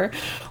that you're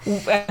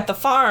at the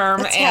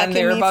farm and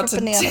they're about to.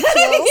 They're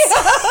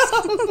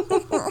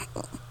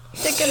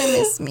gonna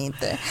miss me.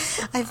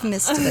 I've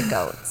missed the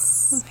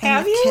goats.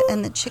 Have you?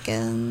 And the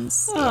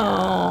chickens.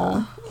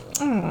 Oh.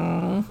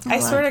 Yeah. I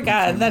swear to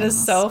God, that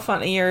is so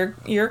funny.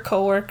 Your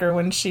coworker,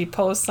 when she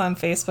posts on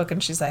Facebook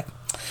and she's like,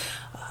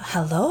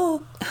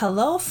 hello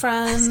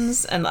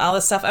friends, and all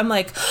this stuff, I'm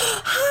like,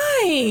 hi.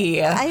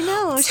 I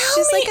know.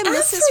 She's like a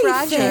Mrs.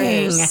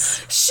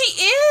 Rogers. She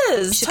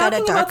is. She got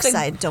a dark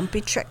side. Don't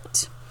be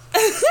tricked.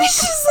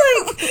 She's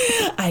like,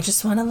 I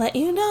just want to let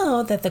you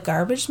know that the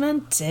garbage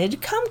men did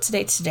come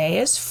today. Today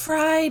is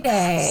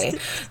Friday.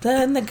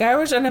 Then the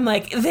garbage, and I'm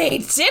like, they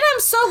did? I'm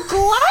so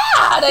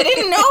glad. I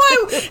didn't know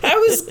I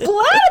was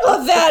glad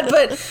about that,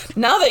 but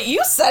now that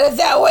you said it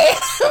that way,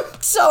 I'm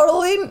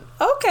totally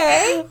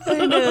okay.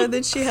 I know.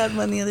 Then she had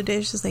one the other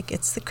day. She's like,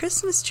 it's the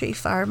Christmas tree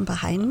farm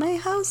behind my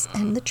house,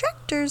 and the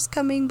tractor's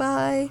coming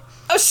by.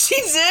 Oh, she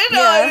did? Yeah.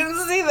 Oh, I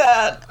didn't see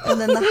that.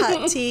 And then the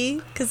hot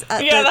tea. Cause the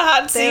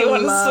hot tea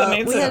one was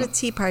funny, too. We had a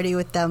tea party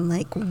with them,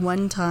 like,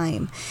 one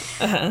time.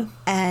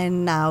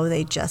 And now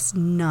they just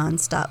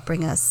nonstop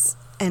bring us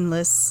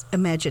endless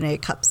imaginary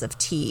cups of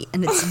tea.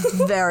 And it's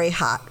very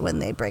hot when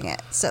they bring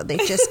it. So they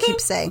just keep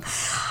saying,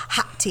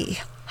 hot tea.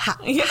 Hot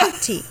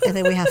tea, and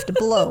then we have to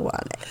blow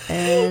on it,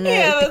 and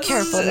be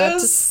careful not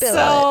to spill it.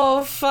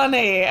 So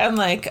funny. I'm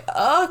like,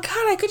 oh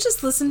God, I could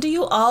just listen to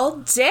you all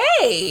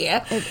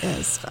day. It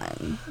is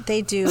fun.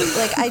 They do,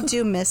 like, I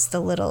do miss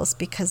the littles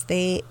because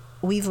we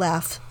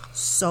laugh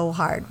so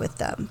hard with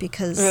them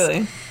because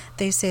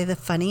they say the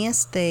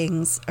funniest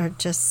things are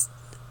just,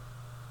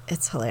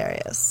 it's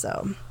hilarious.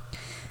 So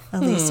at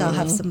least I'll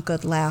have some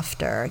good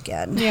laughter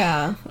again.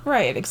 Yeah,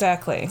 right,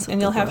 exactly. And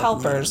you'll have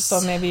helpers,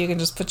 so maybe you can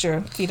just put your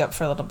feet up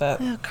for a little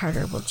bit. Yeah,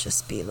 Carter will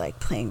just be like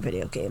playing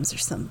video games or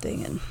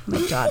something, and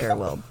my daughter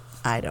will,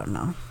 I don't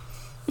know.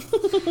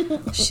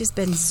 She's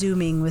been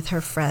Zooming with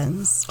her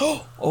friends.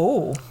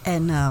 Oh.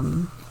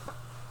 And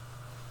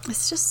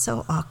it's just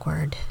so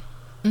awkward.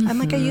 I'm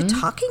like, are you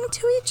talking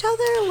to each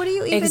other? What are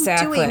you even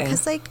doing?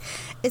 Because, like,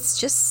 it's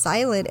just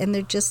silent, and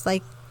they're just,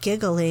 like,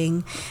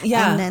 giggling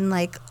and then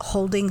like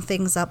holding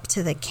things up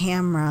to the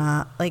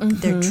camera, like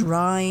they're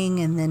drawing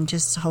and then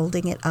just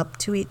holding it up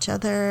to each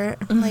other.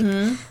 I'm like,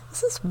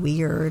 this is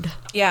weird.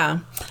 Yeah.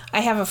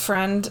 I have a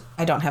friend.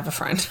 I don't have a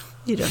friend.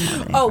 You don't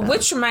have any friends.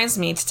 Which reminds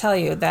me to tell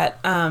you that,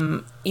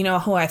 you know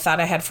who I thought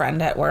I had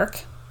friend at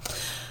work?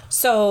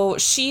 So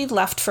she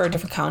left for a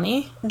different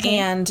county,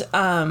 and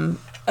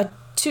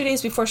 2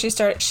 days before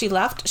she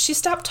left, she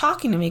stopped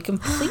talking to me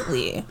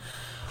completely.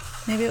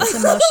 Maybe it was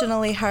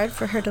emotionally hard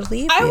for her to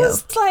leave I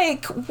was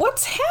like,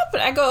 what's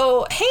happened? I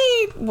go,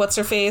 hey, what's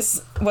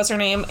her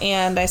name?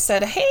 And I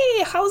said,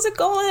 hey, how's it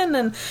going?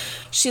 And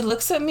she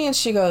looks at me and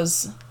she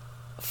goes,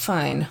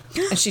 fine.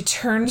 And she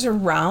turns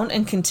around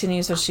and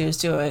continues what she was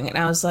doing. And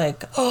I was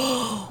like,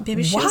 oh,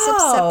 maybe she was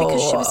upset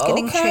because she was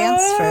getting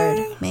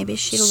transferred. Maybe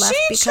she left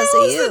because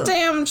of you. The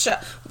damn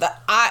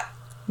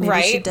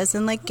Maybe she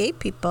doesn't like gay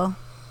people.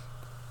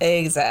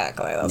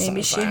 Exactly.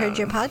 Maybe she heard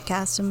your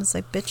podcast and was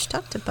like, bitch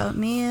talked about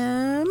me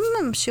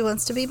and she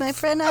wants to be my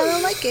friend. I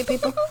don't like gay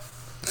people.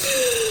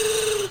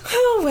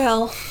 Oh,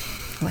 well.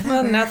 Whatever.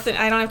 Well, nothing.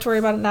 I don't have to worry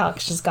about it now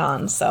because she's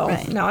gone. So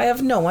now I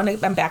have no one.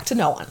 I'm back to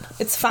no one.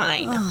 It's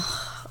fine.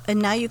 Oh, and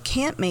now you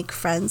can't make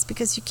friends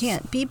because you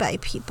can't be by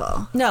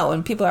people. No,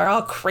 and people are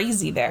all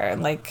crazy there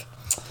and like...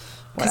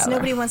 Because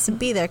nobody wants to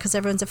be there because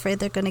everyone's afraid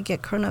they're going to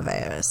get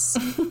coronavirus.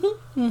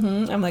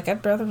 I'm like,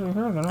 I'd rather be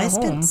here than I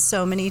spent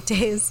so many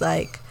days,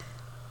 like,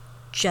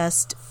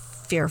 just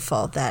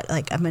fearful that,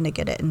 like, I'm going to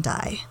get it and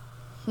die.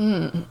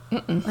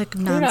 Like,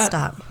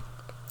 nonstop.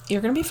 You're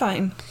going to be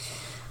fine.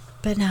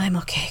 But now I'm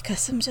okay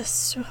because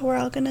we're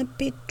all going to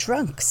be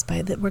drunks.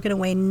 We're going to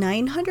weigh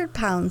 900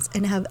 pounds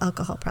and have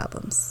alcohol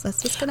problems.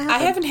 That's what's going to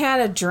happen. I haven't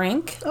had a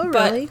drink. Oh,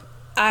 really? But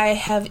I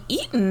have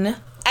eaten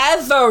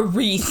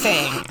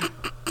everything.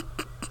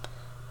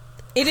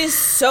 It is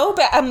so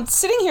bad. I'm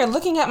sitting here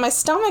looking at my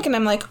stomach and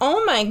I'm like,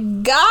 oh my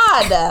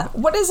God,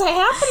 what is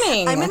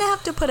happening? I'm going to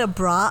have to put a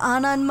bra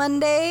on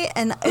Monday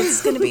and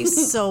it's going to be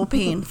so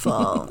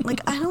painful. Like,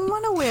 I don't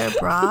want to wear a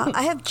bra.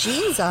 I have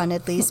jeans on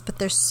at least, but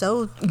they're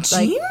so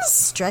like,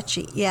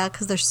 stretchy. Yeah,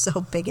 because they're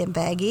so big and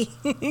baggy.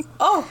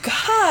 Oh,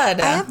 God.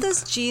 I have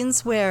those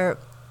jeans where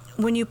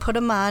when you put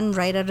them on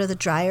right out of the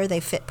dryer, they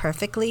fit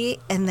perfectly.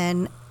 And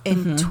then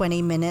in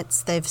 20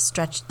 minutes, they've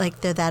stretched,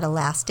 like they're that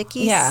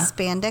elasticy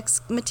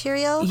spandex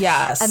material.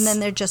 Yes. And then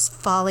they're just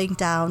falling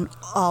down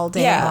all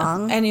day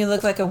long. And you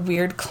look like a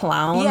weird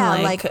clown. Yeah,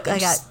 like I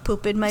got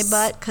poop in my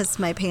butt because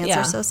my pants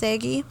are so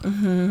saggy.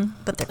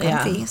 But they're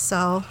comfy,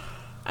 so.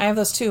 I have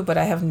those too, but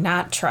I have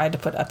not tried to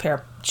put a pair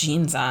of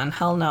jeans on.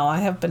 Hell no. I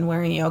have been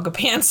wearing yoga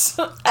pants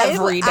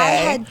every day. I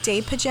had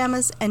day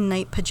pajamas and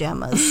night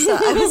pajamas. So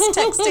I was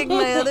texting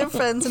my other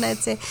friends and I'd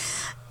say,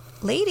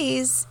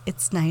 ladies,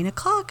 it's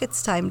 9:00.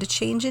 It's time to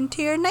change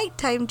into your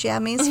nighttime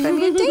jammies from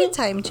your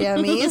daytime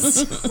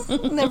jammies.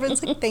 And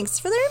everyone's like, thanks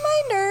for the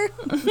reminder.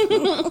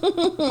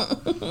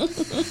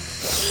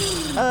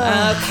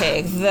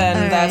 Okay,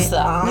 then that's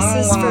the...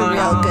 This is for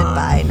real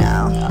goodbye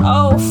now.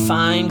 Oh,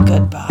 fine.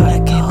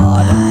 Goodbye. Okay,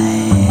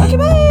 bye. Okay,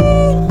 bye.